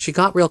seen, she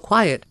got real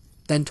quiet,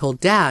 then told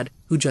Dad,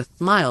 who just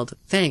smiled,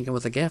 saying it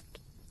was a gift.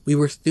 We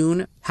were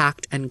soon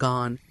packed and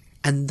gone,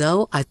 and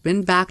though I've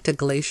been back to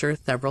Glacier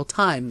several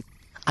times,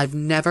 I've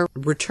never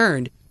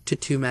returned to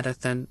Two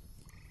Medicine.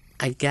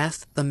 I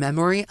guess the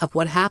memory of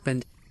what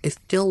happened is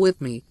still with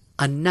me,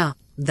 enough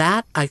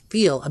that I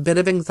feel a bit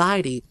of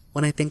anxiety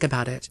when I think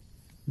about it.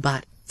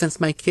 But since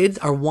my kids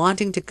are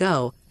wanting to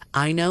go,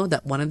 I know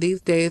that one of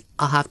these days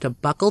I'll have to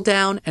buckle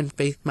down and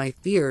face my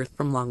fears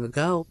from long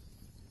ago.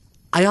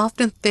 I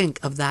often think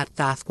of that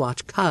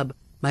Sasquatch cub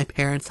my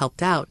parents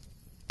helped out,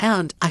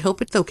 and I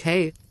hope it's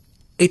okay.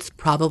 It's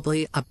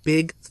probably a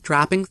big,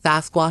 strapping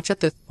Sasquatch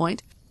at this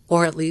point,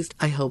 or at least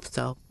I hope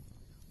so.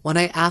 When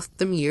I asked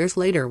them years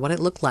later what it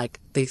looked like,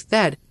 they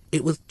said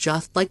it was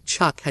just like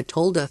Chuck had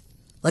told us,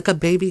 like a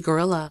baby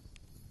gorilla.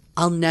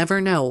 I'll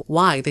never know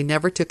why they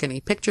never took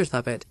any pictures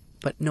of it,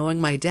 but knowing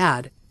my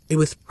dad, it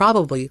was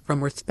probably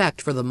from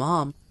respect for the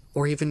mom,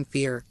 or even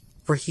fear,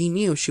 for he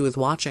knew she was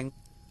watching.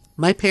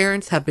 My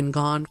parents have been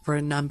gone for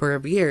a number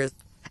of years,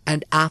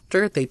 and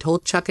after they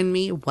told Chuck and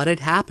me what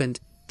had happened,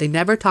 they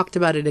never talked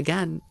about it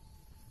again.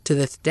 To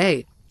this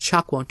day,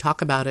 Chuck won't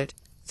talk about it,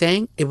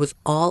 saying it was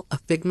all a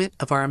figment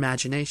of our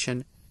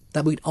imagination,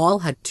 that we'd all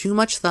had too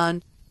much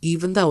sun,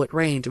 even though it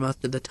rained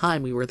most of the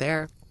time we were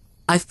there.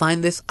 I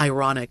find this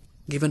ironic,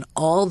 given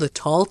all the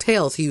tall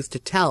tales he used to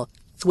tell,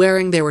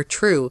 swearing they were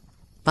true,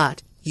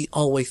 but he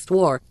always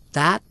swore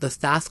that the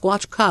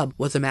Sasquatch cub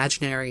was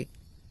imaginary.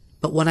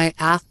 But when I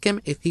ask him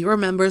if he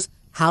remembers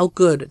how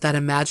good that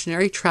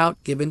imaginary trout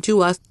given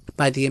to us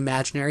by the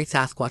imaginary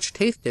Sasquatch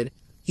tasted,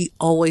 he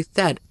always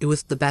said it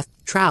was the best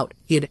trout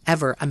he had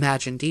ever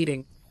imagined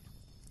eating.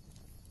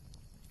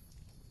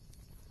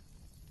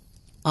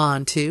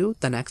 On to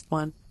the next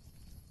one.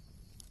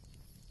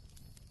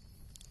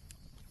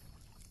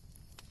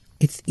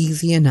 It's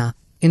easy enough,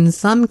 in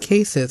some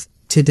cases,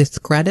 to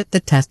discredit the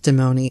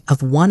testimony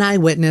of one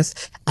eyewitness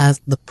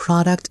as the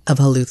product of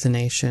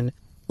hallucination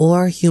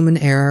or human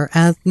error,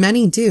 as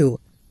many do.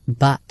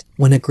 But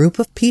when a group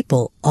of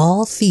people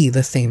all see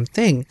the same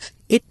thing,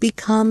 it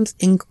becomes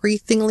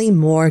increasingly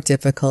more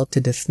difficult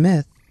to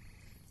dismiss.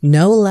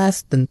 No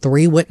less than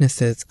 3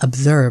 witnesses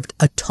observed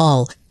a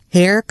tall,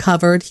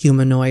 hair-covered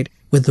humanoid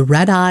with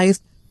red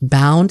eyes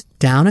bound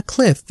down a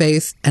cliff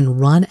face and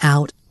run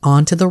out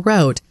onto the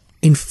road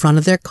in front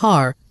of their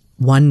car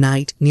one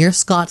night near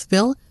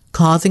Scottsville,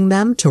 causing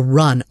them to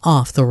run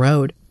off the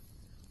road.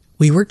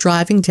 We were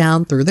driving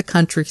down through the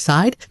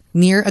countryside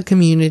near a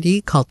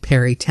community called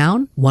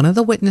Perrytown. One of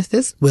the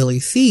witnesses, Willie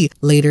C.,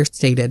 later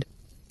stated,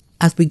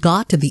 "As we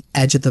got to the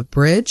edge of the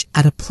bridge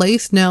at a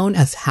place known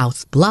as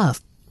House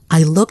Bluff,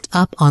 I looked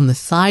up on the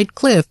side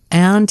cliff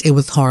and it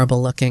was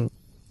horrible looking.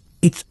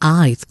 Its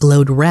eyes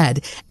glowed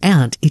red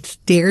and it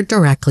stared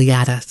directly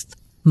at us.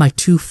 My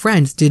 2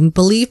 friends didn't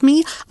believe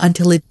me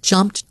until it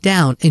jumped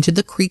down into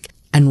the creek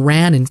and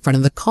ran in front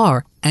of the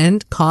car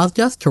and caused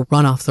us to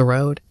run off the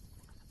road.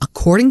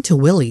 According to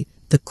Willie,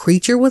 the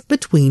creature was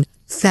between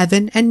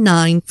 7 and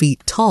 9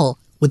 feet tall,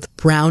 with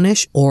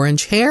brownish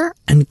orange hair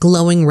and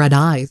glowing red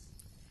eyes.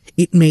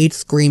 It made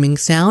screaming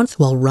sounds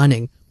while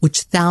running,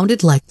 which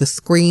sounded like the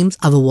screams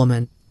of a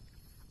woman.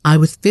 I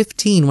was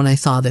 15 when I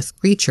saw this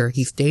creature,"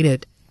 he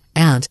stated,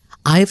 "and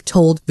I've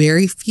told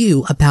very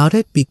few about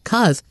it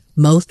because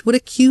most would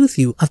accuse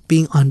you of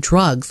being on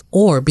drugs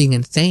or being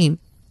insane."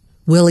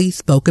 Willie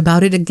spoke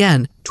about it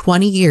again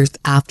 20 years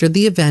after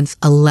the events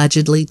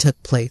allegedly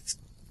took place,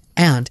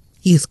 and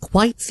he is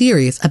quite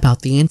serious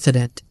about the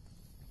incident.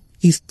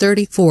 He's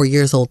 34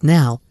 years old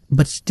now,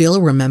 but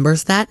still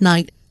remembers that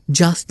night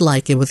just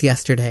like it was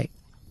yesterday.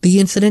 The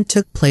incident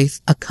took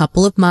place a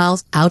couple of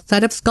miles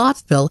outside of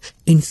Scottsville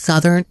in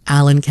southern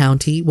Allen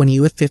County when he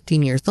was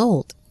 15 years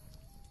old.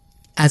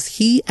 As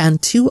he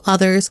and 2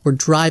 others were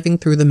driving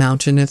through the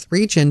mountainous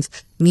regions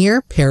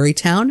near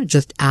Perrytown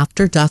just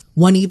after dusk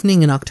one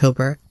evening in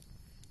October,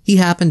 he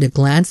happened to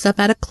glance up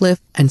at a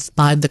cliff and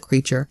spied the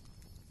creature.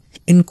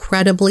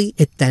 Incredibly,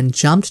 it then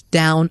jumped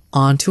down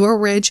onto a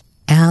ridge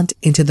and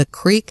into the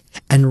creek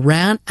and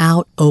ran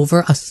out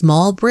over a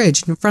small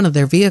bridge in front of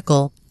their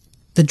vehicle.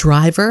 The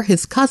driver,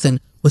 his cousin,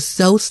 was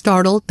so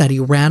startled that he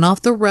ran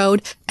off the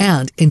road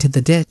and into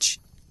the ditch.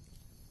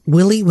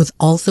 Willie was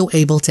also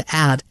able to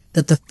add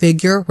that the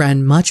figure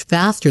ran much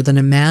faster than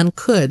a man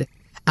could,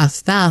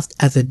 as fast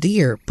as a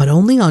deer, but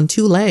only on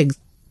 2 legs.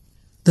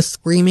 The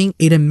screaming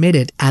it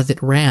emitted as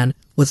it ran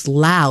was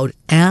loud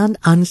and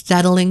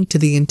unsettling to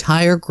the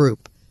entire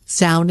group,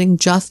 sounding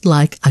just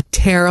like a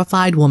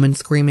terrified woman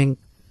screaming.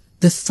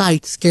 The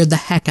sight scared the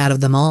heck out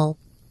of them all.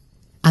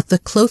 At the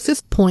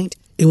closest point,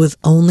 it was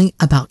only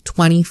about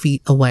 20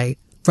 feet away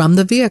from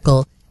the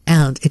vehicle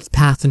and its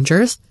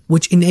passengers,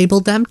 which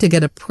enabled them to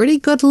get a pretty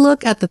good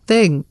look at the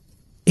thing.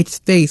 Its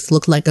face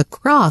looked like a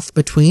cross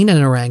between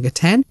an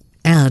orangutan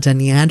and a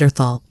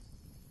Neanderthal.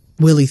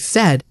 Willie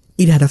said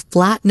it had a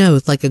flat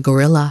nose like a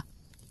gorilla.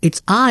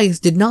 Its eyes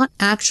did not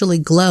actually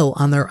glow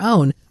on their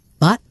own,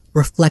 but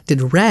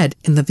reflected red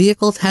in the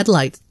vehicle's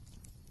headlights.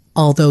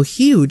 Although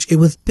huge, it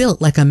was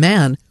built like a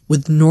man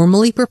with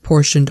normally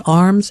proportioned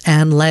arms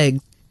and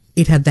legs.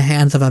 It had the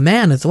hands of a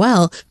man as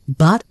well,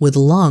 but with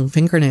long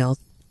fingernails.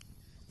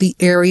 The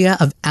area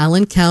of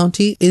Allen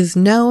County is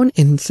known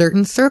in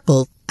certain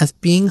circles as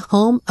being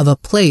home of a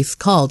place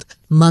called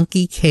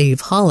Monkey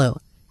Cave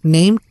Hollow,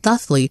 named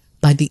thusly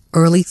by the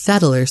early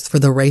settlers for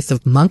the race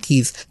of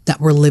monkeys that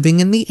were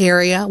living in the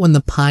area when the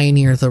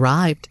pioneers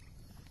arrived.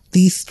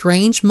 These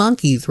strange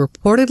monkeys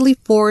reportedly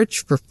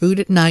foraged for food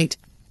at night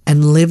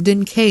and lived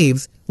in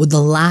caves, with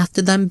the last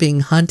of them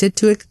being hunted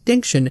to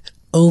extinction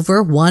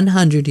over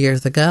 100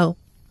 years ago.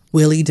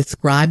 Willie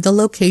described the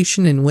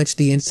location in which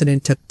the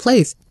incident took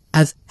place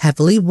as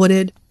heavily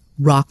wooded,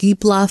 rocky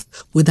bluff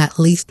with at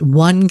least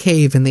one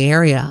cave in the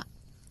area.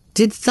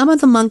 Did some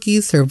of the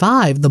monkeys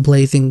survive the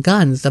blazing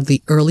guns of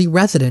the early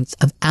residents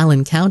of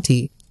Allen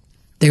County?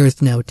 There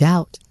is no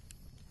doubt.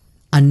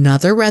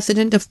 Another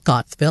resident of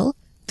Scottsville,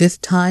 this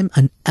time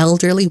an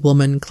elderly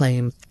woman,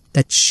 claims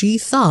that she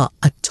saw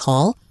a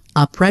tall,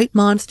 upright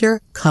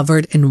monster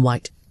covered in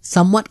white,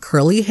 somewhat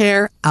curly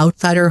hair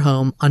outside her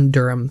home on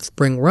Durham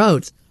Spring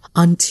Roads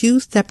on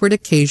 2 separate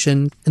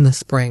occasions in the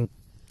spring.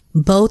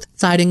 Both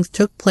sightings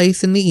took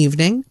place in the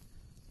evening.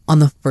 On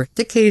the first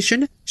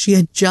occasion, she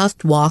had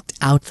just walked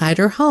outside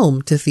her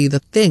home to see the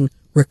thing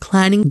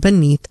reclining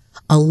beneath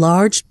a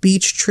large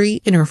beech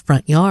tree in her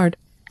front yard.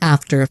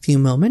 After a few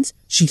moments,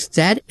 she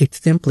said it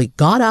simply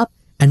got up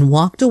and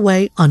walked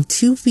away on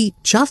 2 feet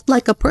just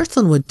like a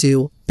person would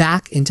do,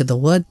 back into the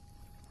woods.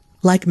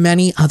 Like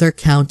many other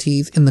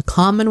counties in the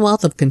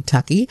Commonwealth of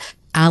Kentucky,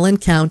 Allen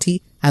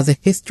County has a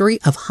history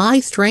of high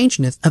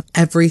strangeness of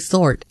every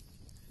sort.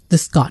 The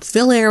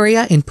Scottsville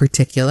area in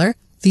particular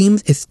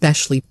seems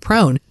especially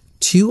prone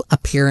to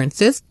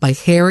appearances by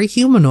hairy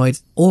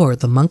humanoids, or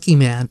the Monkey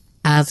Man,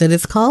 as it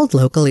is called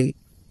locally.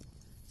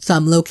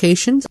 Some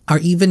locations are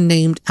even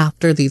named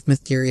after these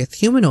mysterious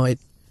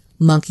humanoids.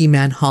 Monkey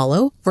Man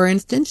Hollow, for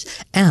instance,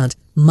 and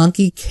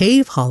Monkey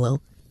Cave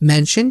Hollow,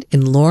 mentioned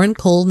in Lauren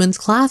Coleman's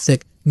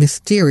classic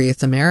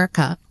Mysterious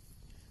America.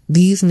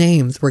 These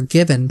names were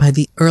given by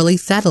the early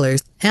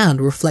settlers and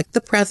reflect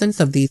the presence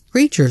of these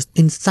creatures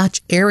in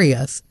such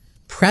areas,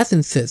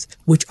 presences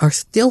which are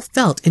still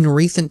felt in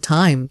recent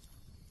times.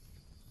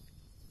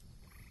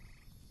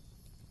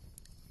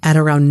 At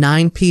around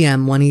 9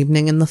 p.m. one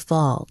evening in the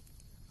fall,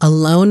 a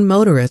lone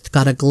motorist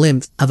got a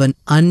glimpse of an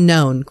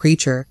unknown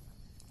creature.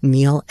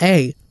 Neil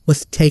A.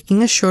 was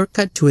taking a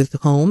shortcut to his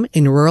home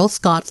in rural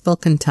Scottsville,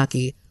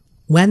 Kentucky,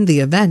 when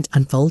the event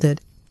unfolded.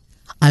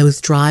 I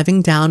was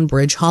driving down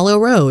Bridge Hollow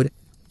Road,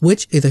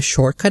 which is a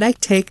shortcut I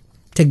take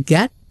to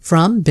get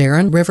from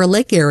Barren River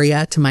Lake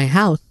area to my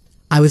house.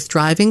 I was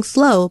driving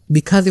slow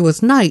because it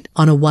was night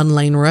on a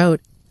 1-lane road.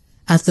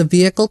 As the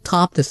vehicle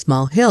topped a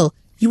small hill,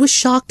 he was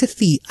shocked to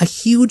see a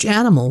huge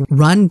animal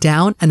run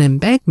down an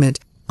embankment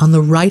on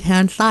the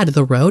right-hand side of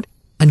the road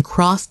and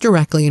cross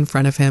directly in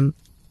front of him.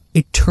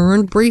 It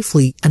turned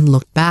briefly and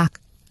looked back.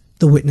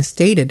 The witness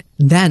stated,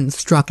 then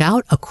struck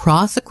out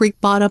across the creek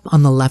bottom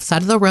on the left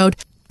side of the road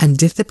and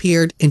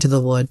disappeared into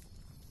the wood.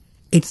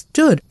 It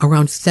stood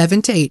around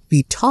 7 to 8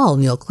 feet tall,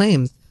 Neil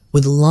claims,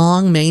 with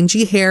long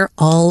mangy hair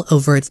all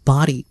over its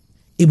body.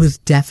 It was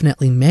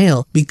definitely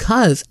male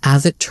because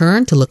as it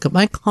turned to look at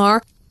my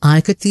car,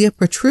 I could see a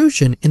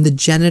protrusion in the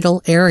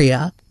genital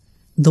area.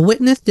 The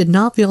witness did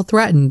not feel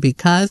threatened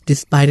because,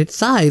 despite its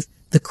size,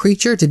 the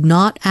creature did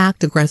not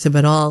act aggressive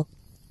at all.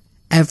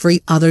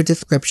 Every other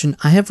description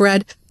I have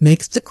read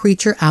makes the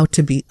creature out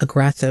to be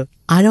aggressive.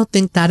 I don't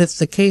think that is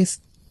the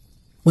case.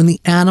 When the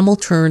animal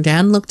turned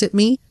and looked at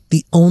me,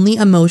 the only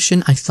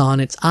emotion I saw in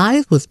its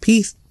eyes was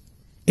peace.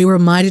 It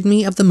reminded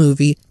me of the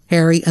movie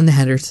Harry and the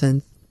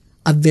Hendersons,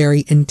 a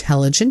very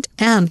intelligent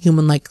and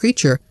human-like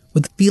creature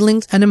with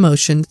feelings and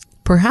emotions,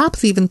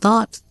 perhaps even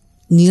thoughts.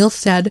 Neil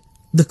said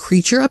the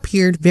creature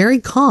appeared very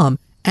calm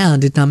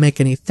and did not make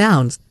any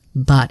sounds,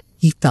 but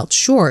he felt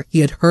sure he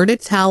had heard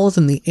its howls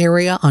in the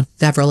area on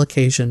several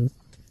occasions.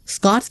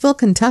 Scottsville,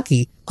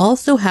 Kentucky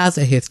also has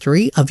a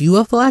history of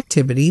UFO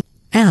activity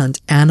and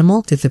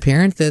animal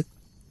disappearances.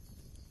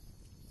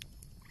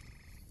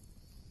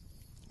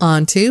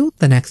 On to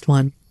the next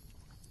one.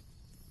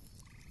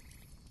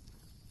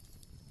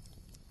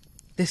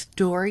 This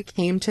story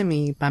came to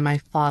me by my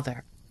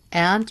father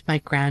and my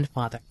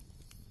grandfather.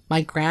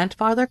 My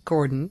grandfather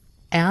Gordon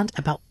and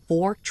about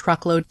 4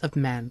 truckloads of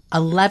men,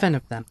 11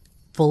 of them,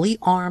 fully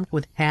armed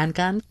with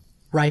handguns,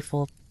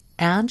 rifles,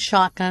 and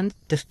shotguns,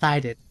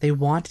 decided they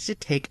wanted to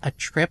take a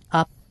trip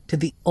up to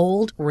the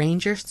old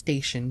ranger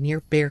station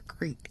near Bear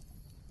Creek.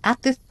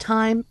 At this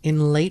time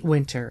in late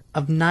winter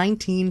of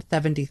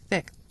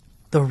 1976,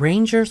 the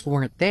rangers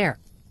weren't there.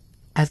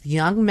 As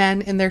young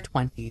men in their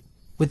 20s,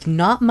 with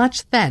not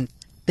much sense,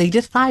 they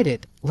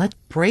decided, let's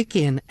break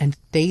in and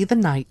stay the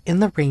night in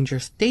the ranger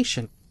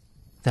station.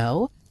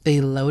 So they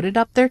loaded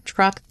up their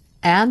trucks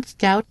and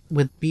scouts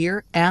with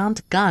beer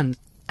and guns,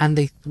 and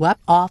they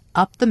swept off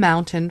up the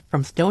mountain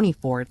from Stony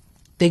Ford.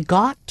 They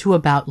got to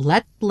about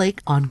Let's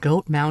Lake on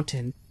Goat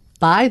Mountain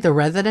by the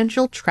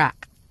residential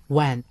track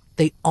when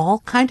they all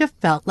kind of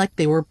felt like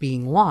they were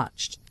being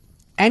watched.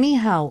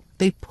 Anyhow,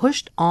 they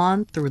pushed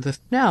on through the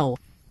snow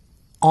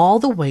all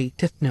the way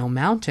to Snow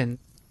Mountain.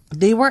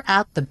 They were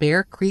at the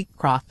Bear Creek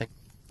crossing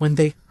when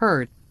they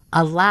heard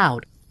a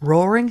loud,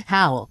 roaring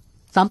howl,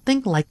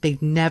 something like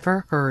they'd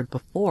never heard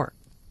before.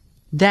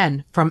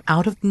 Then, from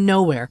out of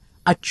nowhere,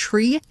 a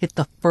tree hit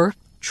the first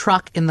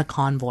truck in the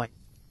convoy.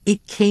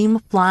 It came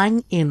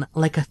flying in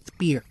like a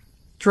spear,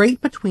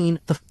 straight between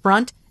the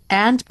front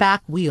and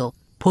back wheel,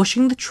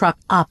 pushing the truck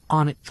up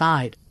on its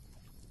side.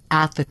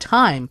 At the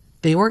time,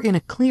 they were in a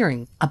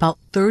clearing about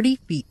 30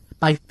 feet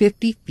by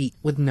 50 feet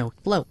with no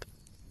slope.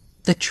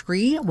 The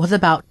tree was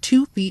about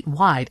 2 feet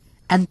wide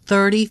and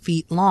 30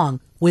 feet long,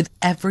 with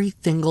every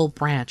single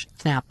branch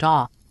snapped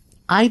off.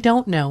 I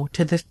don't know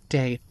to this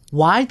day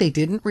why they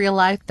didn't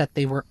realize that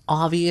they were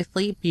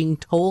obviously being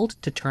told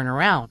to turn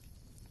around.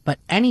 But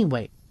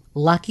anyway,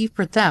 lucky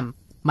for them,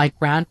 my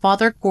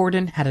grandfather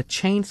Gordon had a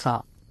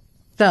chainsaw.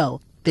 So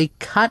they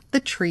cut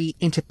the tree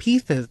into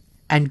pieces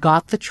and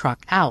got the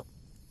truck out.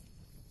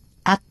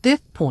 At this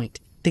point,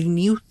 they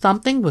knew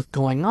something was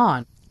going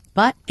on,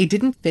 but it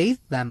didn't faze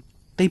them.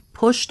 They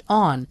pushed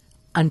on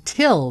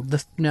until the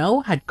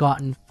snow had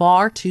gotten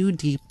far too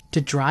deep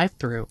to drive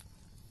through.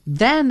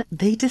 Then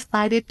they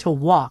decided to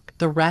walk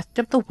the rest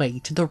of the way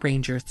to the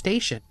ranger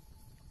station.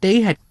 They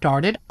had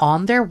started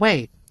on their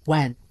way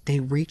when they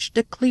reached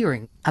a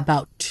clearing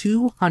about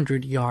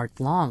 200 yards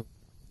long.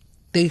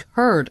 They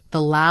heard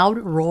the loud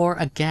roar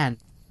again,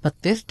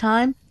 but this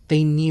time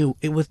they knew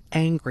it was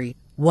angry,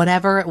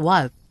 whatever it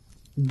was.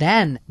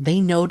 Then they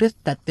noticed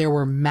that there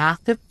were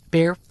massive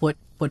barefoot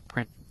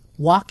footprints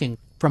walking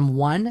from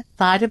one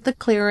side of the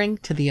clearing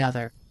to the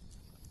other.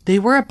 They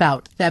were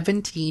about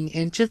 17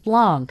 inches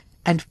long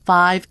and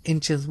 5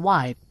 inches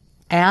wide,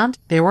 and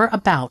they were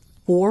about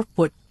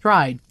 4-foot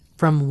strides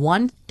from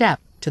one step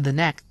to the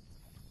next.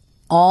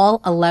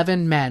 All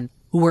 11 men,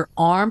 who were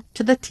armed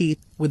to the teeth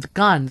with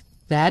guns,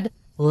 said,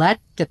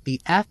 "Let's get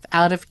the F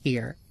out of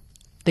here."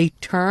 They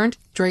turned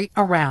straight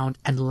around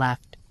and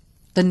left.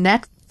 The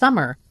next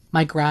summer,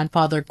 my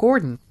grandfather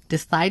Gordon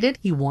decided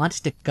he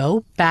wanted to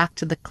go back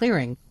to the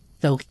clearing,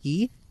 so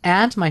he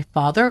and my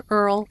father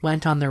Earl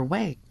went on their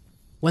way.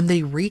 When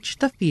they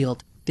reached the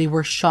field, they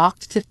were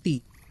shocked to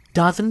see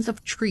dozens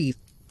of trees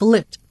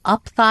flipped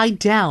upside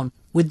down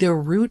with their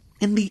roots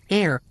in the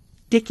air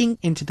sticking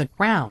into the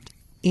ground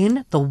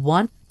in the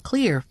once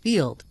clear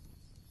field.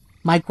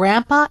 My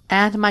grandpa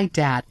and my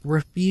dad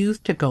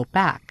refused to go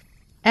back,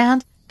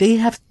 and they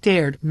have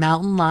stared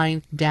mountain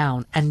lions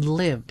down and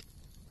lived,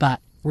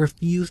 but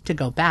refused to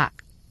go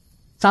back.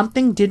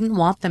 Something didn't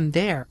want them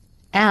there,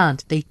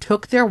 and they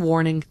took their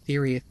warning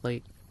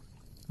seriously.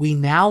 We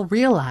now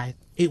realize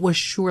it was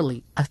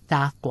surely a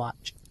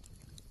Sasquatch.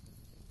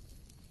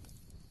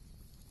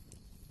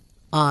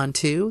 On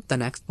to the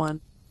next one.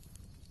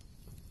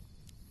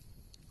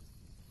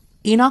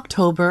 In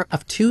October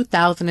of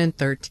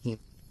 2013,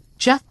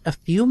 just a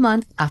few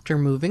months after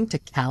moving to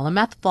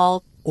Calumet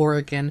Falls,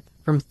 Oregon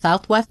from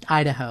southwest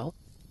Idaho,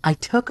 I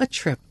took a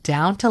trip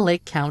down to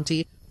Lake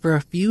County for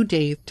a few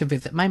days to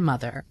visit my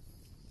mother.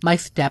 My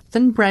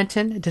stepson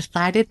Brenton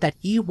decided that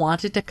he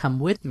wanted to come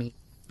with me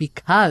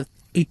because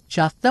it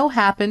just so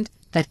happened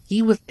that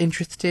he was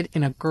interested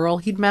in a girl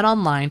he'd met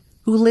online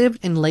who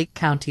lived in Lake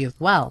County as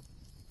well.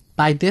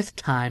 By this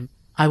time,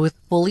 I was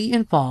fully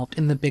involved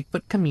in the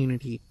Bigfoot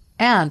community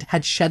and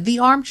had shed the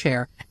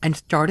armchair and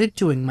started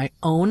doing my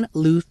own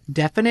loose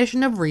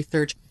definition of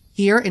research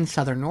here in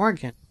Southern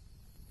Oregon.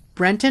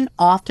 Brenton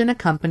often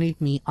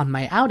accompanied me on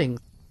my outings,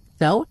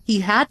 so he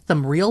had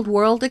some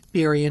real-world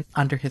experience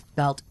under his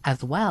belt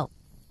as well.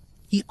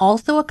 He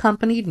also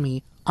accompanied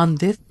me on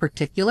this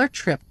particular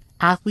trip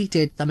as we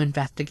did some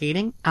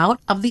investigating out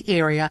of the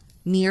area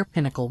near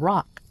Pinnacle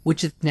Rock,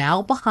 which is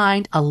now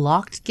behind a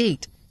locked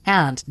gate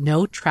and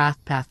no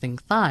trespassing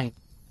sign,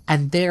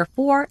 and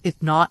therefore is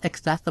not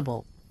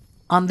accessible.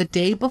 On the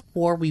day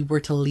before we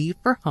were to leave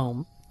for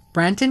home,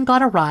 Brenton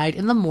got a ride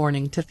in the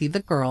morning to see the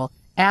girl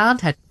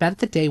and had spent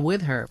the day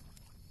with her.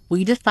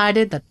 We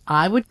decided that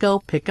I would go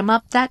pick him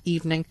up that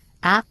evening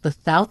at the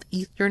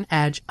southeastern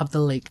edge of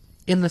the lake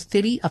in the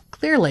city of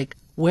Clear Lake,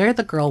 where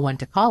the girl went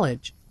to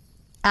college.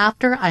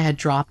 After I had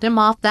dropped him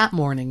off that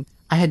morning,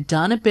 I had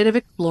done a bit of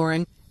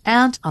exploring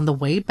and on the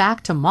way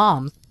back to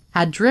Mom's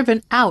had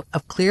driven out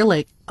of Clear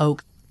Lake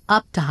Oaks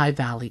up to High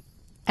Valley.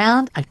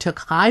 And I took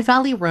High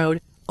Valley Road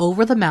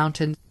over the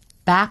mountains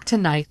back to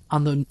Nice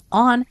on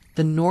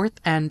the north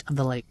end of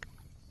the lake.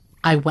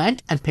 I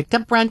went and picked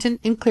up Brenton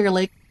in Clear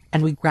Lake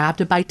and we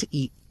grabbed a bite to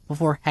eat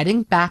before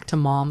heading back to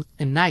Mom's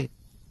in Nice.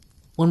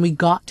 When we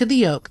got to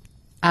the Oaks,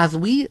 as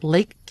we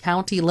Lake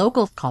County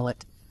locals call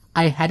it,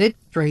 I headed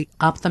straight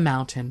up the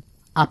mountain,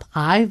 up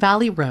High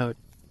Valley Road.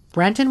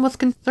 Brenton was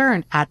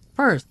concerned at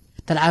first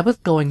that I was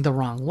going the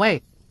wrong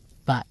way,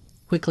 but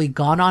quickly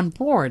got on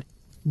board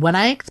when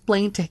I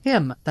explained to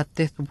him that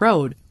this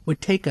road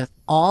would take us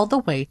all the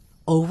way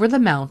over the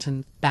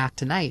mountains back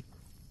to Nice,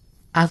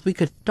 as we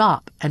could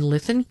stop and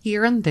listen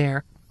here and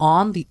there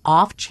on the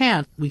off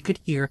chance we could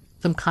hear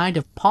some kind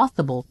of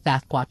possible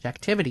Sasquatch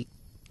activity.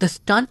 The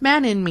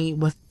stuntman in me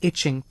was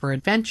itching for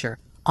adventure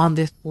on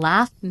this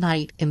last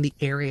night in the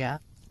area.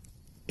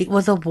 It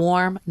was a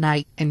warm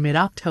night in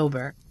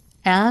mid-October,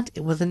 and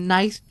it was a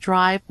nice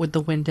drive with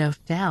the windows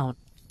down.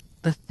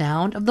 The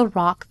sound of the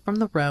rocks from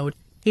the road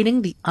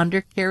hitting the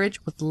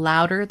undercarriage was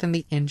louder than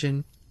the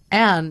engine,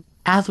 and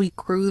as we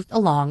cruised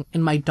along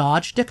in my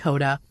Dodge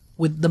Dakota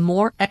with the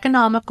more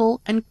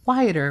economical and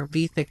quieter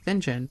V6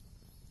 engine,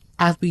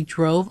 as we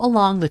drove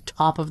along the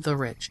top of the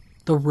ridge,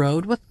 the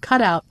road was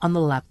cut out on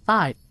the left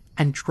side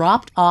and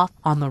dropped off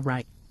on the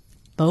right.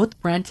 Both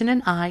Brenton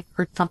and I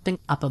heard something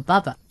up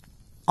above us,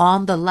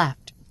 on the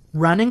left,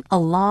 running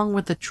along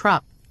with the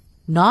truck.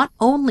 Not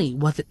only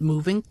was it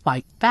moving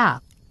quite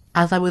fast,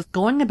 as I was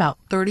going about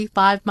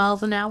 35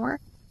 miles an hour,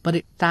 but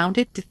it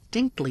sounded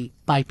distinctly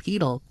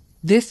bipedal.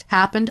 This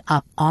happened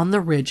up on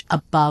the ridge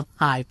above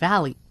High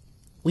Valley.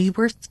 We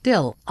were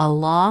still a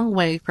long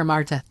way from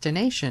our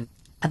destination,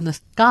 and the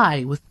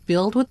sky was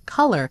filled with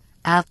color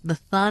as the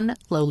sun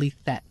slowly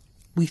set.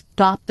 We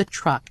stopped the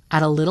truck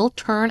at a little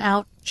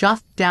turnout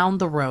just down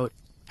the road,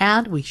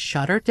 and we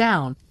shut her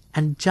down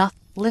and just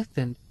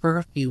listened for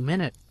a few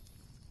minutes.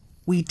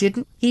 We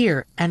didn't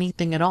hear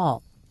anything at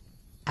all.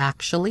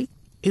 Actually,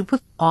 it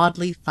was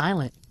oddly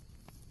silent.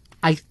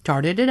 I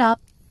started it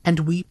up,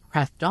 and we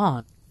pressed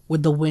on,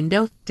 with the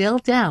window still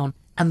down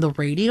and the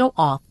radio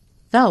off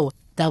so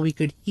that we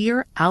could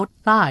hear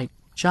outside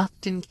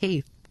just in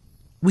case.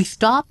 We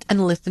stopped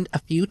and listened a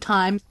few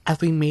times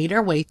as we made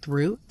our way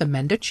through the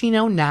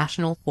Mendocino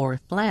National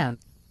Forest land.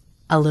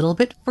 A little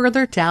bit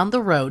further down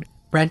the road,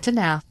 Brenton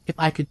asked if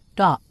I could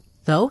stop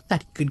so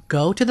that he could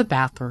go to the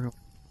bathroom.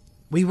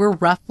 We were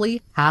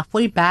roughly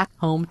halfway back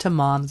home to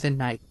Mom's in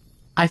Nice.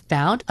 I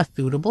found a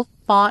suitable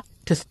spot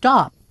to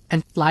stop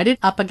and slided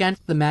up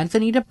against the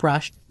manzanita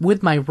brush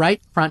with my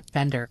right front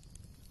fender.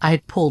 I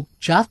had pulled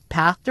just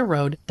past a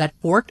road that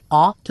forked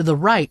off to the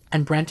right,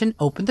 and Brenton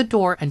opened the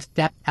door and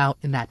stepped out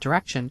in that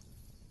direction.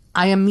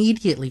 I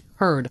immediately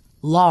heard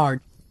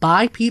large,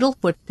 bipedal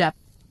footsteps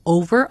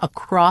over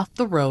across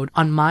the road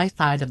on my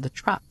side of the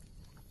truck.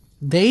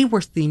 They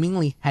were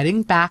seemingly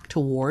heading back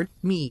towards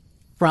me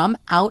from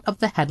out of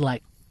the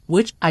headlight,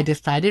 which I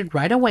decided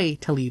right away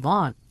to leave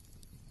on.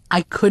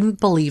 I couldn't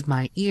believe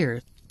my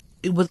ears.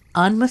 It was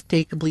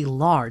unmistakably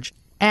large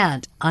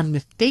and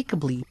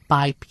unmistakably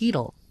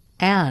bipedal,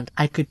 and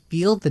I could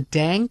feel the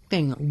dang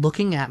thing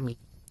looking at me,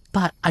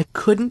 but I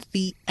couldn't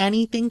see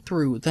anything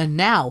through the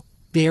now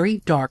very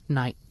dark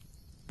night.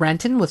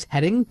 Brenton was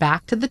heading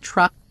back to the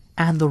truck,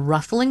 and the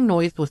rustling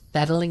noise was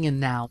settling in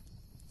now,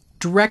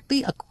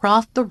 directly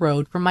across the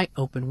road from my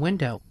open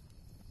window.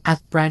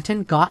 As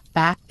Brenton got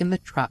back in the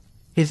truck,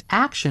 his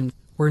actions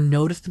were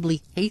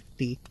noticeably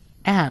hasty,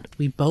 and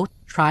we both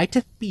tried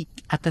to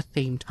speak at the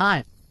same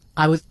time.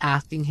 I was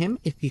asking him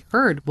if he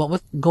heard what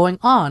was going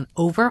on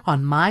over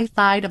on my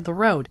side of the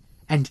road,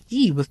 and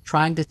he was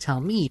trying to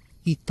tell me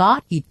he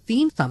thought he'd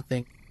seen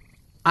something.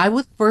 I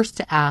was first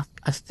to ask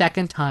a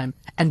second time,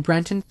 and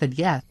Brenton said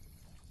yes.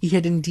 He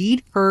had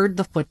indeed heard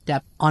the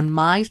footsteps on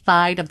my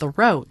side of the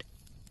road,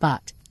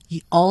 but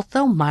he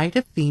also might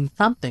have seen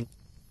something.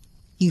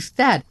 He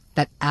said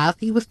that as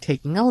he was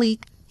taking a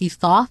leak, he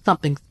saw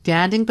something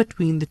standing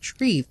between the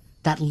trees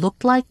that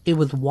looked like it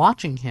was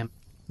watching him,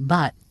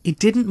 but it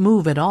didn't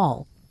move at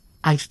all.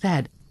 I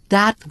said,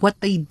 "That's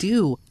what they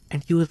do,"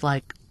 and he was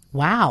like,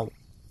 "Wow."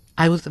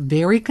 I was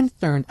very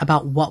concerned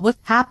about what was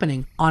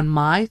happening on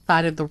my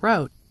side of the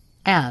road,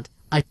 and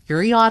I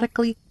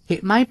periodically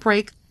hit my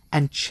brakes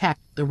and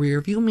checked the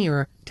rearview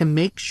mirror to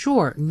make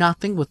sure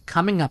nothing was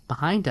coming up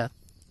behind us.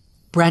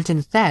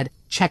 Brenton said,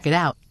 "Check it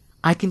out.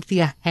 I can see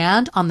a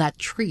hand on that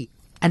tree,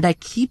 and I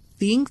keep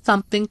seeing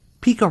something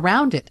peek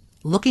around it,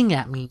 looking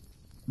at me."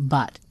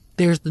 But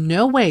there's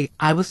no way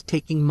I was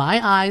taking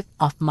my eyes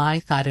off my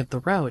side of the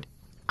road.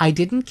 I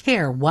didn't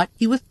care what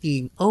he was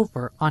seeing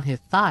over on his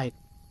side.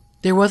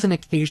 There was an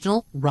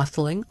occasional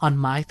rustling on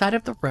my side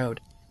of the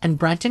road, and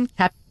Brenton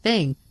kept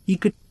saying he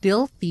could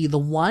still see the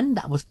one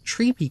that was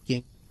tree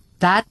peeking.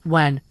 That's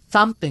when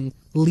something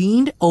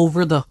leaned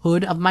over the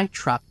hood of my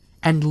truck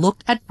and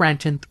looked at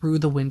Brenton through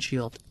the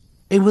windshield.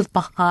 It was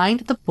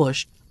behind the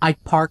bush I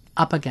parked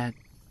up against,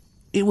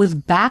 It was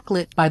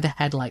backlit by the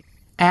headlight,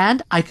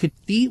 and I could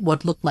see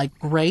what looked like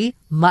gray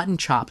mutton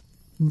chops,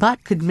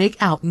 but could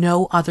make out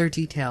no other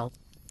details.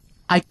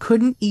 I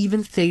couldn't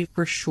even say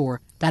for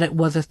sure that it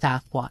was a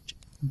Sasquatch,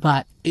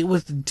 but it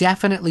was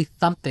definitely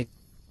something.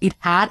 It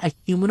had a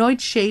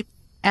humanoid shape,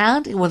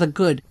 and it was a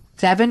good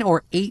 7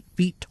 or 8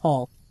 feet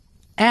tall,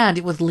 and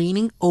it was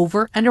leaning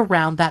over and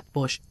around that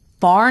bush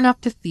far enough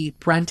to see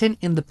Brenton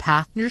in the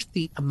passenger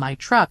seat of my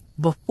truck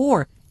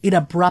before it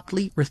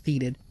abruptly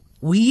receded.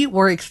 We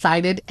were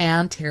excited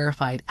and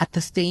terrified at the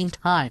same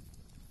time.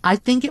 I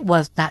think it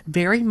was that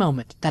very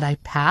moment that I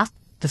passed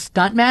the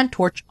stuntman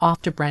torch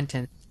off to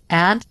Brenton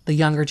and the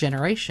younger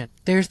generation.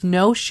 There's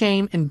no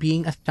shame in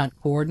being a stunt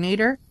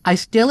coordinator. I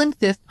still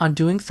insist on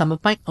doing some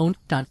of my own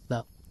stunts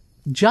though.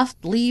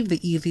 Just leave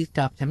the easy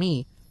stuff to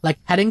me, like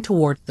heading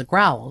towards the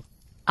growls.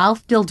 I'll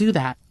still do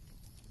that.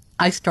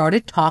 I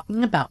started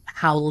talking about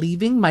how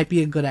leaving might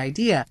be a good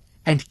idea,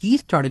 and he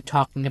started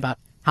talking about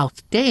how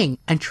staying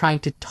and trying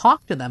to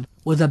talk to them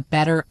was a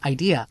better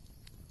idea.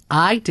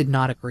 I did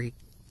not agree.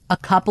 A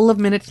couple of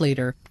minutes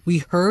later, we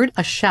heard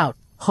a shout,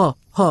 huh,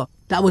 huh,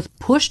 that was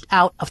pushed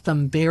out of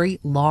some very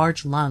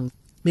large lungs,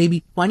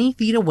 maybe 20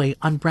 feet away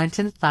on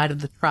Brenton's side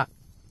of the truck.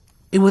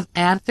 It was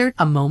answered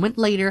a moment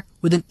later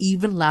with an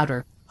even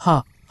louder,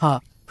 huh,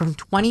 huh, from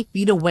 20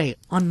 feet away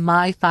on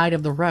my side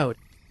of the road.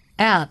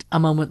 And a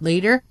moment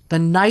later, the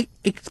night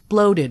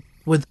exploded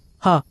with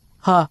huh,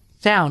 huh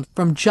sound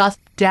from just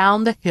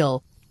down the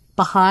hill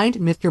behind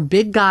Mr.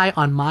 Big Guy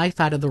on my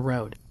side of the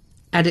road.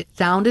 And it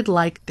sounded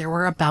like there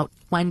were about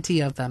 20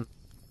 of them.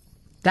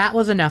 That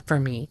was enough for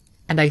me,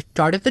 and I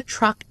started the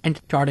truck and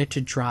started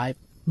to drive,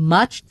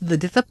 much to the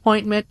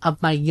disappointment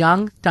of my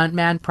young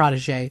stuntman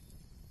protege.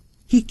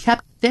 He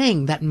kept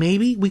saying that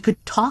maybe we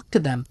could talk to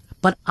them,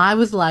 but I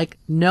was like,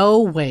 no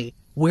way,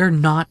 we're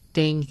not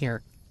staying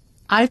here.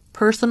 I've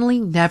personally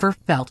never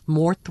felt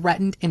more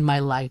threatened in my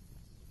life.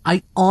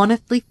 I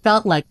honestly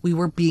felt like we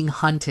were being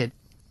hunted.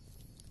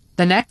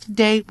 The next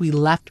day we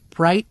left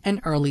bright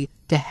and early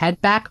to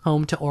head back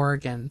home to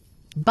Oregon,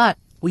 but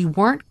we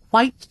weren't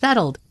quite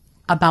settled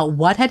about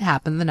what had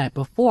happened the night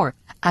before.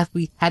 As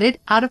we headed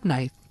out of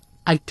Nice,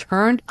 I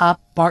turned up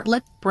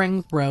Bartlett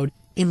Springs Road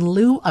in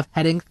lieu of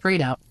heading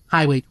straight out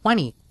Highway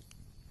 20,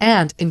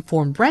 and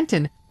informed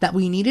Brenton that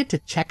we needed to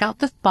check out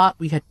the spot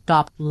we had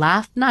stopped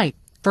last night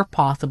for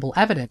possible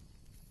evidence.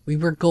 We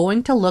were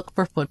going to look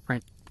for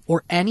footprints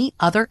or any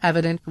other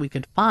evidence we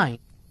could find.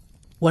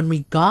 When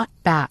we got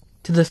back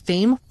to the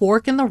same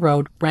fork in the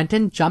road,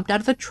 Brenton jumped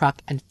out of the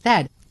truck and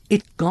said,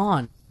 "It's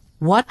gone.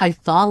 What I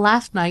saw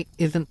last night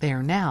isn't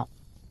there now."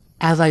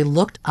 As I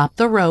looked up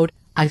the road,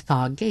 I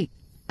saw a gate,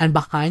 and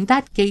behind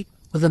that gate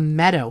was a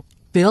meadow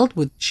filled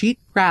with cheap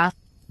grass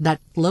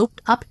that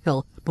sloped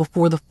uphill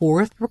before the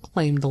forest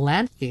reclaimed the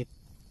landscape.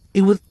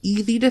 It was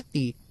easy to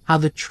see how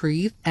the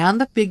trees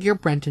and the figure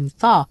Brenton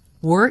saw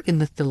were in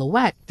the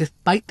silhouette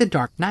despite the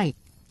dark night.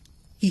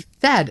 He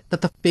said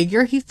that the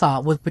figure he saw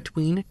was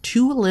between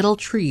two little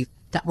trees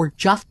that were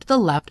just to the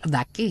left of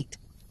that gate.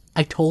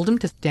 I told him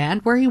to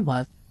stand where he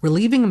was,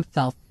 relieving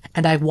himself,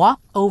 and I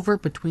walked over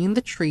between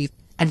the trees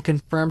and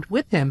confirmed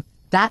with him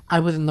that I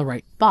was in the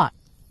right spot.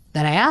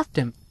 Then I asked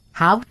him,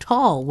 how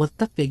tall was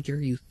the figure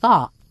you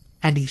saw?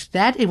 And he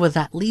said it was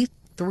at least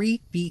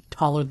 3 feet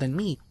taller than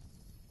me.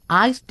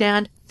 I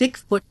stand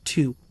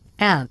 6'2",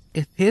 and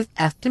if his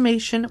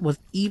estimation was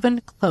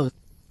even close,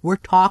 we're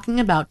talking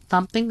about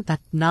something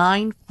that's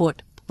 9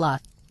 foot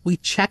plus. We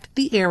checked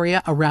the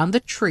area around the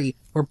tree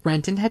where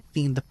Brenton had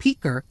seen the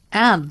peeker,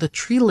 and the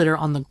tree litter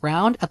on the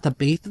ground at the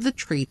base of the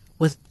tree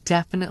was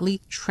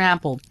definitely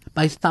trampled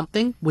by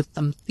something with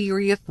some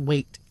serious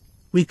weight.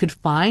 We could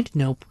find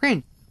no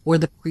print where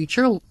the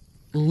creature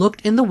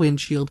looked in the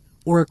windshield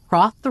or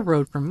across the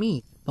road from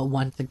me, but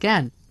once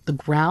again, the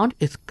ground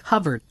is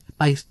covered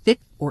by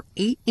 6 or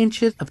 8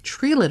 inches of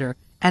tree litter,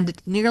 and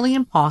it's nearly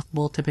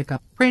impossible to pick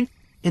up prints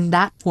in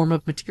that form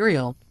of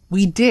material.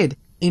 We did,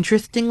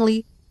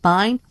 interestingly,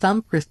 find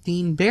some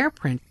pristine bear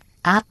prints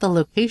at the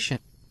location.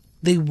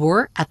 They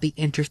were at the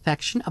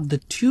intersection of the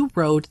two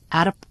roads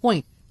at a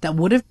point that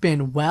would have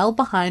been well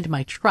behind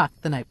my truck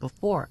the night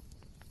before.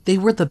 They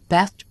were the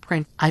best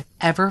prints I've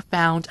ever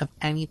found of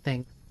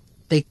anything.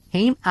 They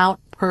came out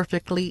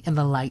perfectly in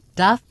the light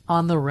dust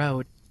on the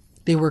road.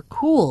 They were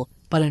cool,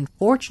 but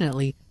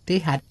unfortunately, they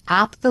had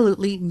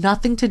absolutely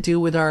nothing to do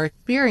with our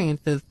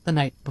experiences the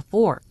night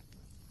before.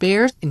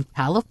 Bears in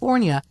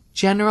California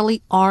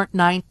generally aren't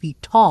 9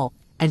 feet tall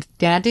and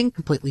standing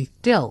completely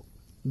still.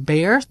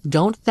 Bears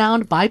don't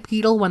sound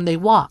bipedal when they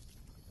walk.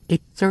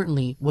 It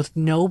certainly was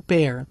no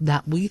bear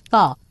that we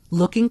saw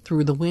looking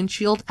through the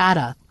windshield at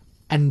us,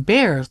 and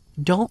bears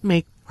don't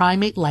make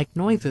primate-like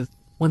noises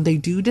when they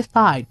do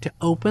decide to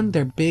open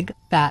their big,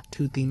 fat,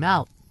 toothy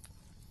mouth.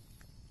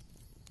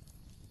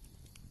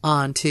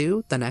 On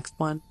to the next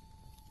one.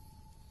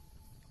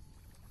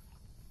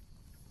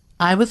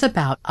 I was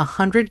about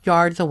 100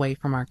 yards away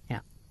from our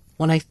camp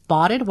when I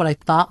spotted what I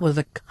thought was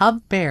a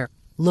cub bear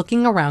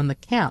looking around the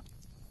camp.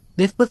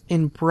 This was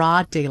in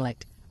broad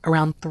daylight,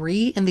 around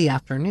 3 in the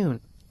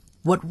afternoon.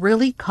 What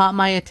really caught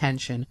my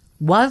attention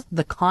was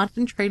the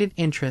concentrated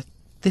interest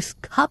this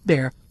cub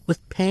bear was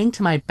paying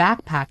to my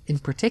backpack in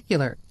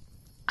particular.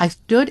 I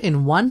stood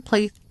in one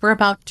place for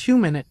about 2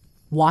 minutes,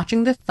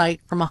 watching the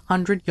sight from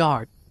 100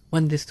 yards,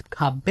 when this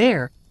cub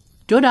bear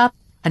stood up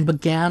and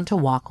began to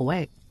walk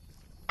away.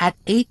 At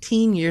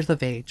 18 years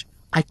of age,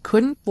 I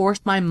couldn't force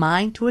my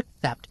mind to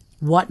accept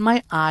what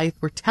my eyes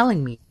were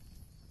telling me.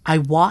 I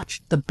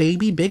watched the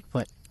baby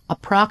Bigfoot,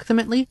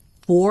 approximately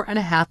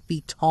 4.5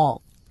 feet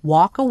tall,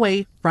 walk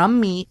away from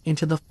me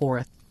into the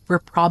forest for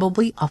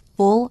probably a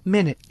full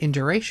minute in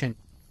duration.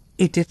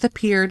 It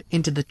disappeared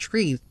into the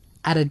trees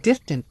at a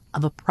distance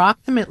of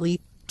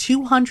approximately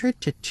 200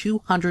 to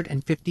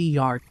 250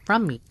 yards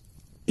from me.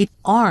 Its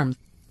arms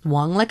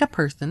swung like a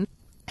person,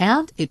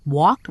 and it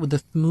walked with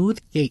a smooth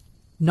gait,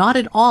 not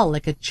at all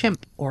like a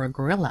chimp or a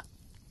gorilla.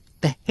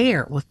 The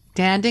hair was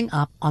standing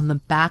up on the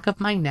back of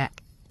my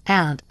neck,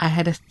 and I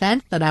had a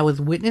sense that I was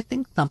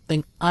witnessing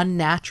something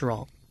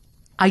unnatural.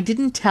 I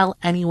didn't tell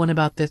anyone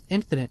about this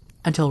incident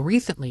until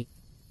recently.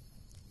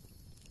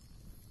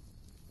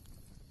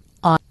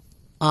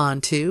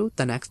 On to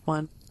the next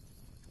one.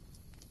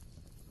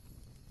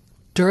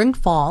 During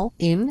fall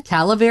in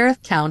Calaveras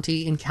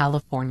County in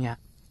California,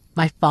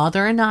 my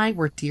father and I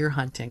were deer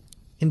hunting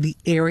in the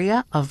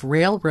area of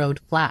Railroad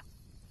Flat.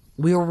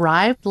 We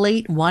arrived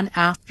late one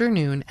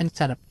afternoon and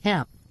set up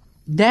camp.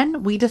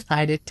 Then we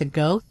decided to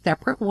go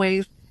separate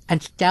ways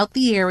and scout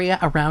the area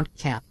around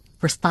camp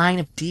for sign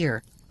of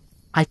deer.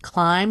 I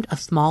climbed a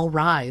small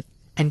rise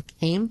and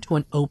came to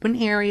an open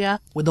area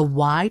with a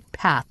wide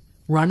path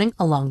running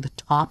along the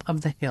top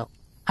of the hill.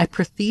 I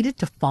proceeded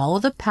to follow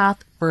the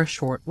path for a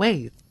short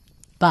ways,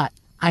 but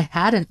I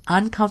had an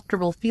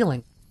uncomfortable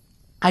feeling.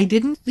 I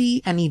didn't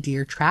see any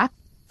deer tracks,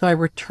 so I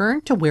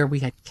returned to where we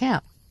had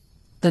camped.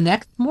 The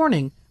next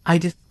morning, I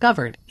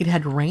discovered it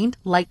had rained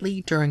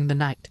lightly during the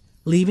night,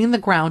 leaving the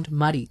ground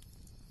muddy.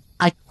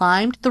 I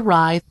climbed the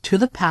rise to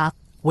the path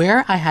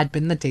where I had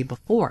been the day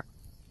before.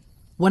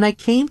 When I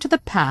came to the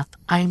path,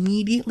 I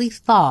immediately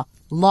saw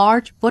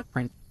large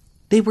footprints.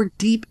 They were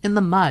deep in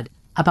the mud,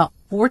 about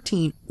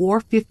 14 or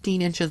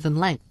 15 inches in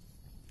length.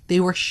 They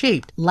were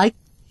shaped like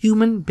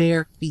human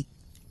bare feet.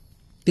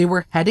 They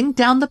were heading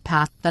down the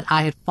path that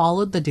I had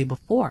followed the day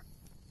before.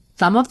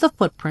 Some of the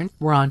footprints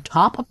were on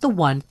top of the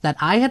ones that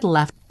I had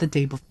left the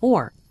day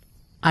before.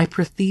 I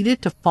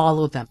proceeded to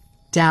follow them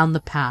down the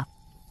path.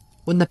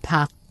 When the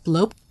path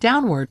sloped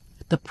downward,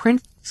 the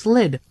prints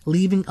slid,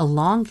 leaving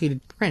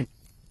elongated prints.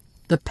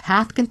 The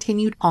path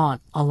continued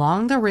on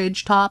along the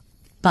ridge top,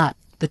 but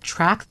the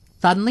tracks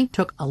suddenly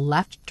took a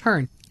left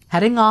turn,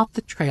 heading off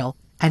the trail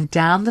and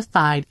down the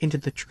side into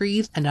the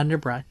trees and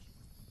underbrush.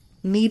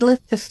 Needless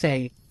to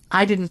say,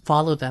 I didn't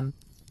follow them.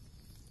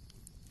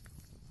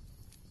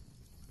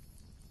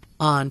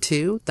 On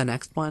to the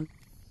next one.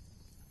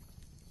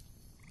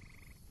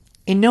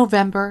 In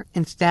November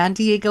in San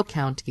Diego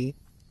County,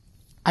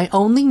 I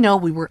only know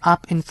we were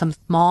up in some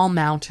small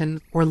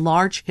mountains or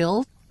large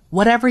hills,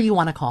 whatever you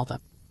want to call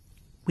them.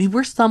 We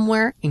were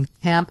somewhere in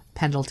Camp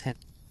Pendleton,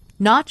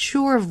 not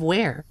sure of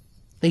where.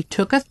 They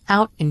took us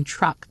out in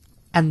trucks,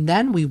 and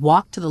then we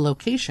walked to the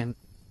location.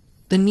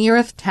 The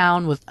nearest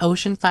town was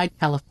Oceanside,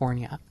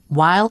 California.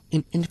 While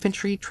in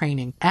infantry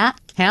training at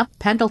Camp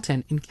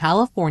Pendleton in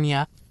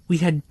California, we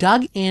had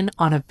dug in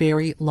on a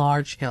very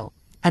large hill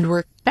and were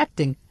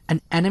expecting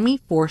an enemy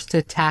force to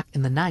attack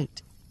in the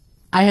night.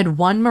 I had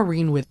one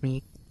Marine with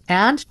me,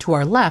 and to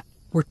our left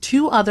were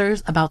two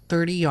others about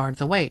 30 yards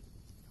away.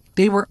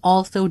 They were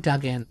also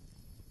dug in.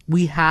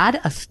 We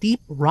had a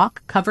steep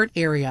rock-covered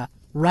area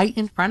right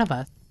in front of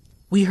us.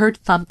 We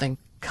heard something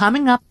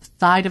coming up the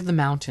side of the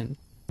mountain.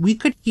 We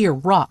could hear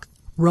rocks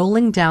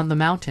rolling down the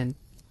mountain.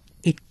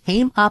 It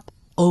came up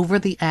over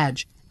the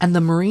edge, and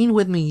the Marine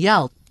with me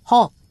yelled,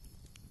 "Halt!"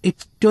 It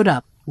stood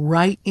up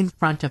right in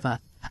front of us,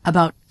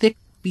 about 6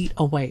 feet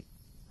away.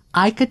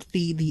 I could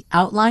see the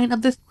outline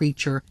of this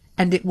creature,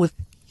 and it was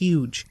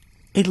huge.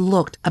 It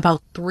looked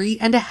about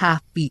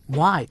 3.5 feet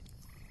wide.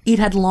 It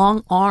had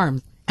long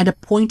arms and a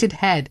pointed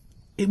head.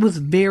 It was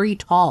very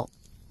tall.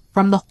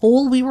 From the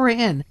hole we were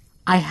in,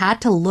 I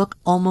had to look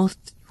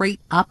almost straight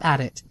up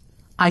at it.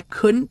 I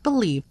couldn't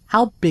believe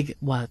how big it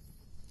was.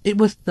 It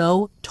was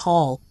so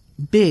tall,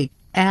 big,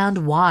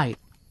 and wide.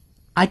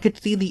 I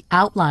could see the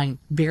outline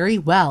very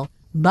well,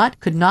 but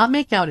could not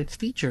make out its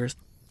features.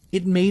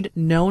 It made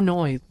no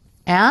noise,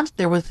 and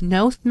there was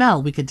no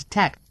smell we could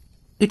detect.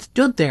 It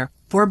stood there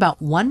for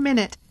about 1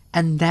 minute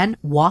and then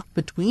walked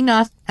between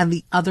us and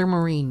the other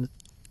Marines.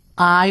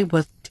 I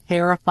was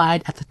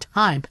terrified at the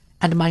time,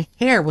 and my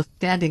hair was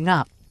standing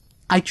up.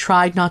 I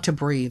tried not to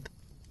breathe.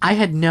 I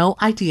had no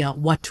idea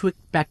what to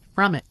expect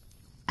from it.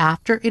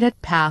 After it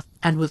had passed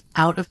and was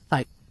out of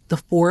sight, the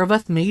four of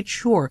us made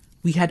sure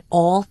we had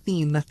all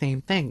seen the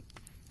same thing.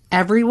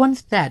 Everyone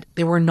said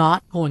they were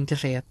not going to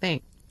say a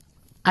thing.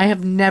 I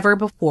have never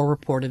before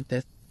reported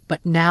this,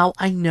 but now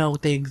I know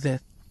they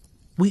exist.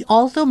 We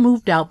also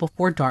moved out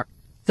before dark,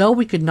 so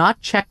we could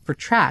not check for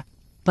tracks,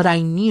 but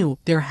I knew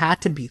there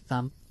had to be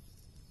some.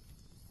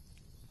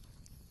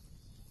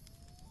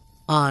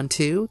 On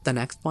to the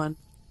next one.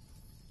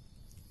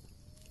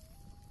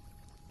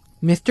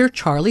 Mr.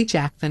 Charlie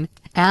Jackson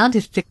and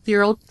his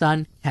 6-year-old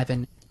son,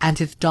 Kevin, and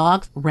his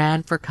dogs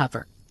ran for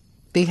cover.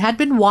 They had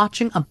been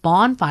watching a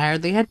bonfire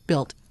they had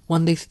built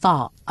when they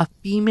saw a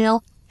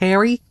female,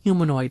 hairy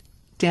humanoid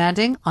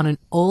standing on an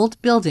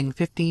old building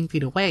 15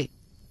 feet away.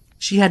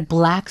 She had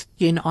black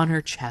skin on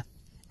her chest,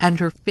 and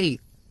her face,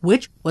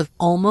 which was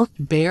almost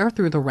bare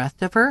through the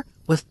rest of her,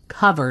 was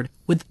covered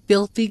with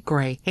filthy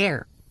gray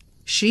hair.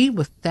 She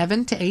was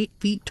 7 to 8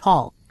 feet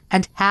tall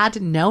and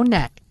had no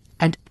neck,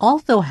 and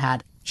also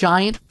had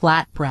giant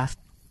flat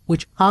breasts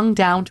which hung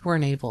down to her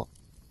navel.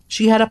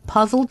 She had a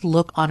puzzled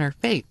look on her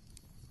face.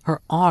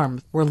 Her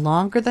arms were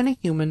longer than a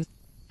human's,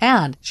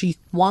 and she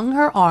swung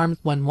her arms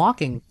when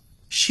walking.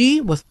 She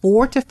was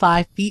 4 to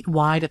 5 feet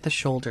wide at the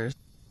shoulders,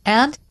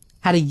 and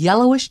had a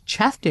yellowish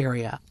chest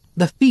area.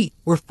 The feet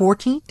were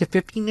 14 to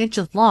 15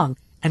 inches long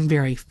and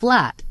very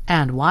flat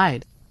and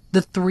wide.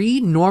 The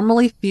 3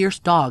 normally fierce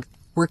dogs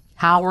were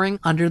cowering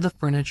under the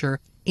furniture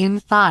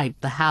inside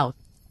the house.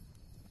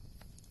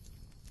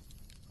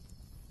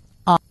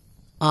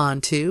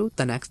 On to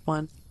the next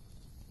one.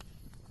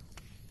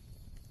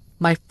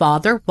 My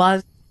father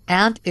was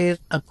and is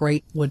a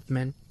great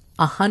woodsman,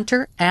 a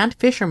hunter and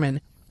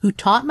fisherman who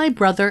taught my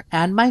brother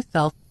and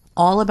myself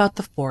all about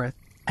the forest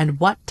and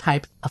what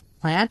types of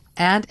plants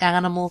and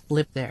animals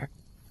live there.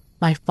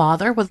 My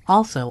father was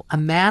also a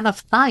man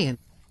of science,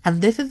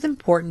 and this is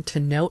important to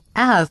note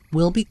as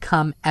will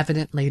become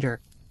evident later.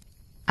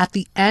 At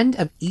the end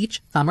of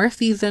each summer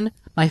season,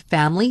 my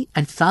family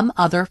and some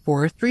other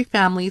forestry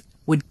families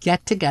would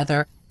get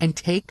together and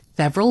take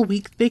several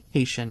weeks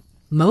vacation.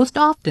 Most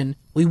often,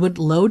 we would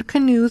load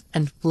canoes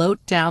and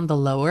float down the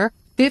lower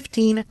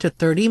 15 to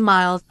 30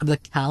 miles of the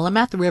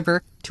Calumet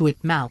River to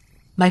its mouth.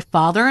 My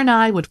father and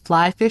I would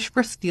fly fish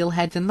for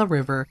steelheads in the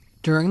river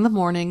during the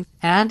mornings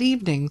and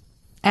evenings,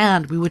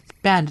 and we would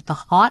spend the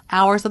hot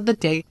hours of the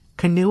day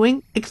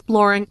canoeing,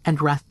 exploring,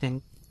 and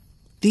resting.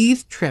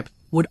 These trips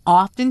would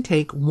often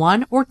take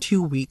 1 or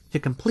 2 weeks to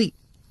complete.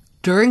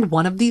 During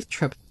one of these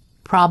trips,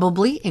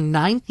 probably in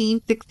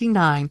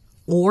 1969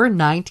 or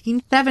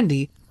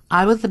 1970,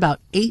 I was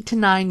about 8 to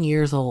 9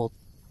 years old,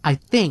 I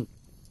think.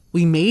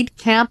 We made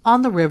camp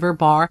on the river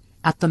bar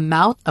at the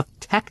mouth of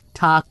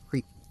Tecta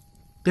Creek.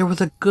 There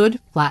was a good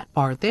flat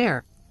bar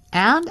there,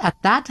 and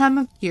at that time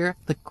of year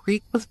the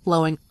creek was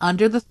flowing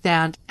under the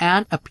sand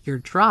and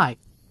appeared dry.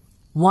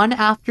 One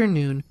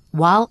afternoon,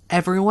 while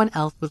everyone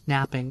else was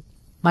napping,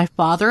 my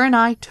father and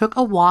I took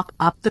a walk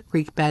up the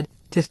creek bed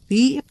to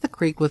see if the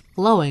creek was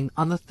flowing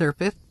on the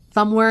surface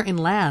somewhere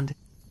inland.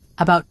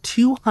 About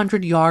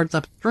 200 yards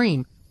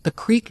upstream, the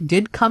creek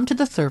did come to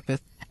the surface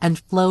and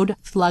flowed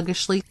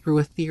sluggishly through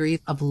a series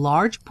of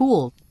large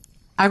pools.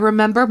 I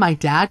remember my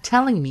dad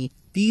telling me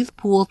these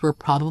pools were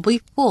probably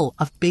full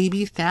of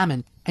baby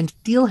salmon and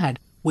steelhead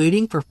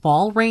waiting for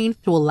fall rains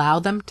to allow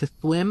them to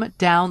swim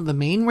down the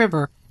main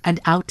river and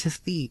out to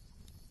sea.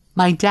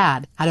 My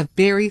dad had a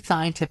very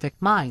scientific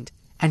mind,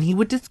 and he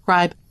would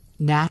describe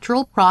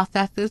natural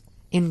processes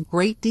in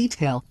great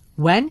detail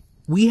when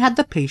we had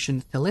the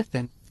patience to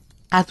listen.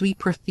 As we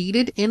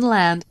proceeded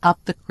inland up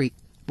the creek,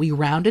 we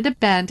rounded a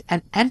bend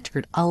and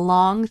entered a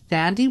long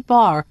sandy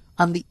bar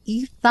on the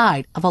east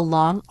side of a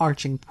long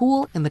arching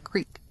pool in the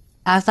creek.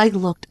 As I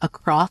looked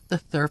across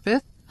the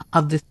surface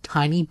of this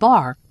tiny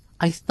bar,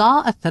 I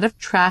saw a set of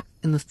tracks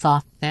in the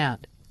soft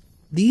sand.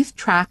 These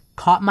tracks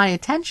caught my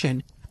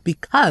attention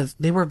because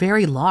they were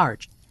very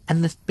large,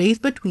 and the space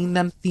between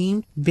them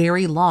seemed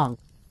very long,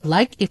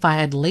 like if I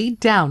had laid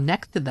down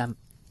next to them,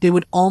 they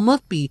would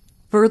almost be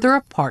further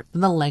apart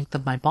than the length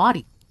of my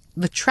body.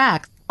 The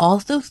tracks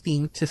also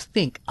seemed to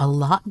sink a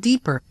lot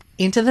deeper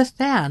into the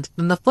sand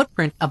than the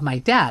footprint of my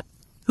dad,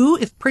 who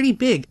is pretty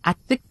big at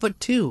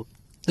 6'2".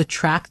 The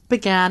tracks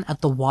began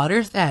at the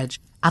water's edge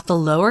at the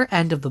lower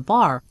end of the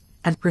bar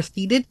and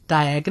proceeded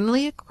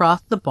diagonally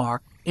across the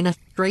bar in a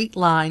straight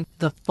line to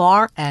the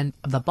far end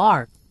of the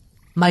bar.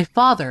 My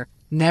father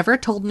never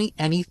told me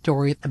any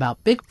stories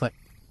about Bigfoot.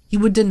 He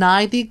would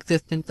deny the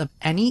existence of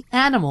any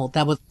animal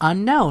that was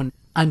unknown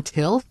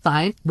until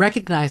science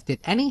recognized it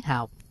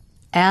anyhow.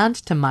 And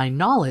to my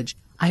knowledge,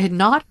 I had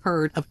not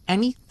heard of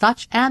any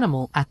such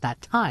animal at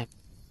that time,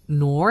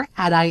 nor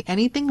had I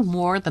anything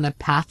more than a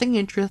passing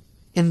interest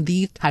in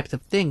these types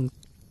of things.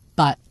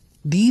 But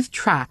these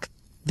tracks,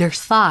 their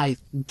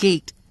size,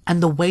 gait,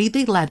 and the way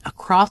they led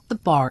across the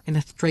bar in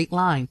a straight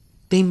line,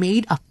 they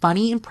made a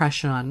funny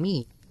impression on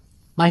me.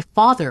 My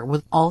father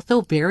was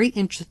also very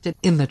interested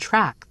in the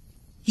tracks.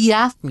 He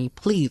asked me,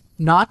 please,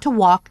 not to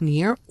walk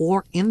near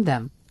or in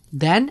them,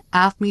 then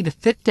asked me to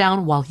sit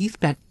down while he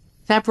spent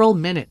several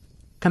minutes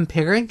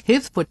comparing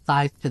his foot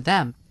size to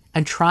them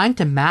and trying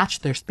to match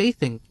their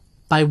spacing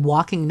by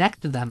walking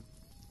next to them.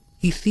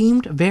 He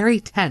seemed very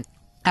tense,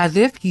 as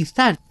if he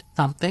sensed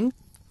something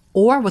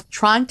or was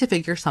trying to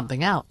figure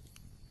something out.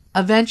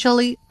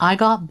 Eventually, I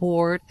got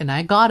bored and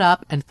I got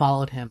up and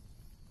followed him.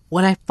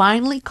 When I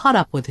finally caught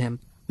up with him,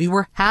 we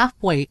were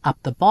halfway up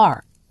the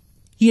bar.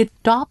 He had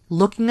stopped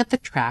looking at the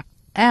track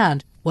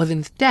and was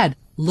instead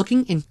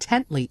looking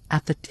intently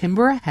at the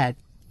timber ahead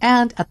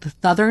and at the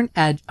southern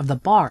edge of the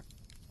barn.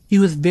 He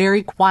was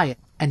very quiet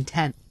and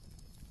tense.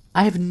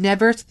 I have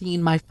never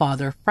seen my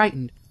father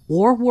frightened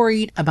or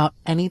worried about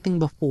anything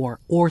before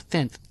or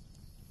since,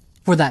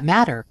 for that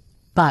matter,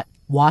 but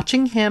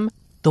watching him,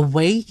 the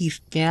way he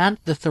scanned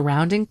the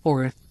surrounding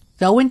forest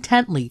so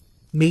intently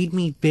made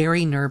me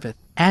very nervous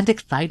and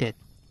excited.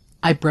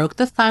 I broke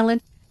the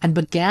silence and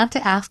began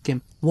to ask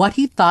him what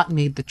he thought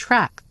made the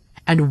tracks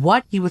and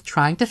what he was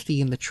trying to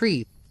see in the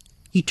trees.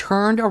 He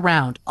turned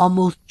around,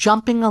 almost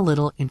jumping a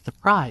little in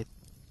surprise,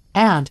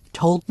 and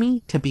told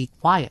me to be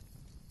quiet.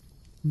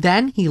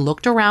 Then he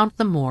looked around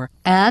some more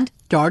and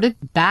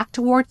darted back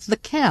towards the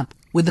camp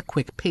with a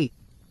quick pace,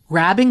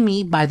 grabbing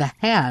me by the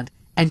hand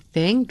and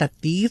saying that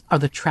these are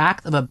the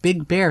tracks of a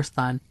big bear,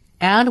 son,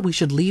 and we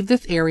should leave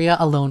this area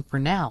alone for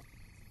now.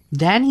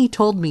 Then he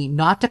told me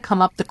not to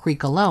come up the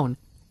creek alone,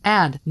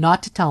 and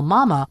not to tell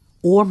Mama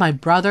or my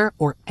brother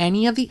or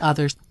any of the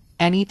others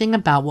anything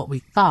about what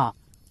we saw,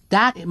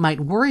 that it might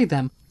worry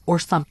them or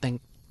something,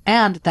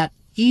 and that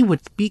he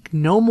would speak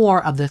no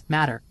more of this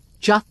matter,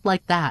 just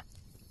like that.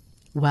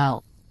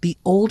 Well, the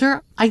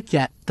older I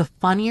get, the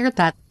funnier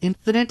that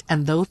incident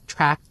and those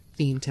tracks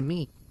seem to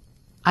me.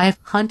 I have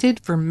hunted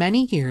for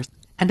many years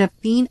and have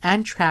seen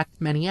and tracked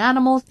many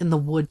animals in the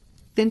woods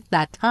since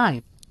that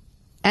time,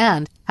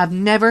 and have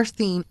never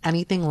seen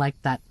anything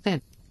like that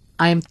since.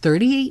 I am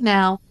 38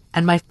 now,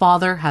 and my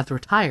father has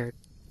retired.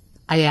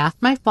 I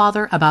asked my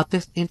father about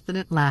this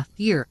incident last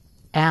year,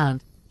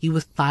 and he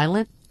was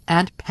silent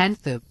and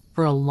pensive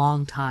for a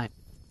long time.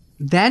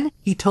 Then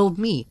he told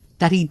me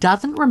that he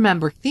doesn't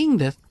remember seeing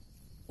this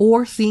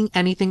or seeing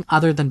anything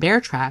other than bear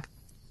tracks.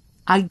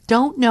 I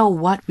don't know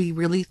what we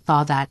really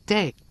saw that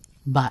day,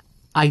 but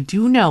I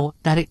do know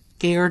that it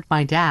scared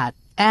my dad,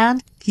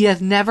 and he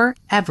has never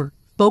ever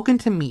spoken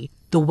to me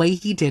the way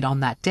he did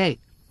on that day,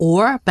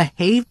 or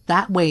behaved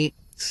that way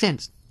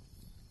since.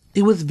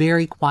 It was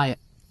very quiet,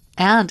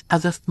 and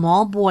as a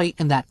small boy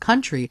in that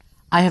country,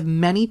 I have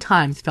many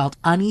times felt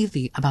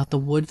uneasy about the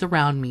woods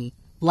around me,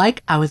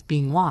 like I was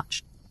being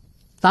watched.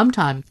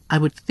 Sometimes I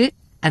would sit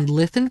and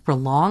listen for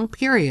long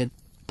periods,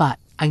 but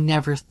I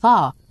never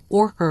saw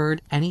or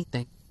heard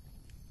anything.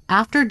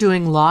 After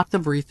doing lots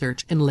of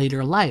research in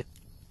later life,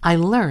 I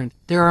learned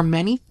there are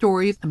many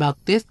stories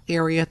about this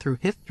area through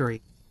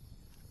history.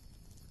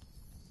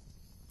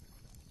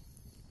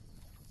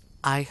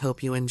 I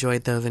hope you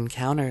enjoyed those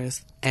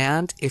encounters,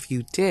 and if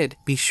you did,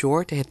 be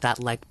sure to hit that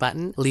like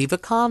button, leave a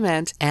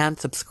comment, and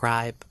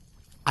subscribe.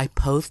 I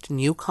post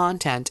new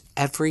content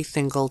every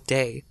single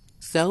day,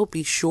 so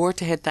be sure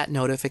to hit that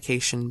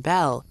notification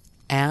bell,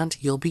 and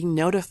you'll be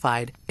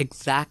notified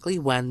exactly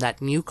when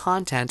that new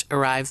content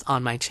arrives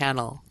on my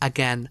channel.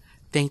 Again,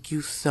 thank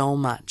you so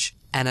much,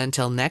 and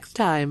until next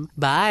time,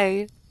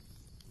 bye!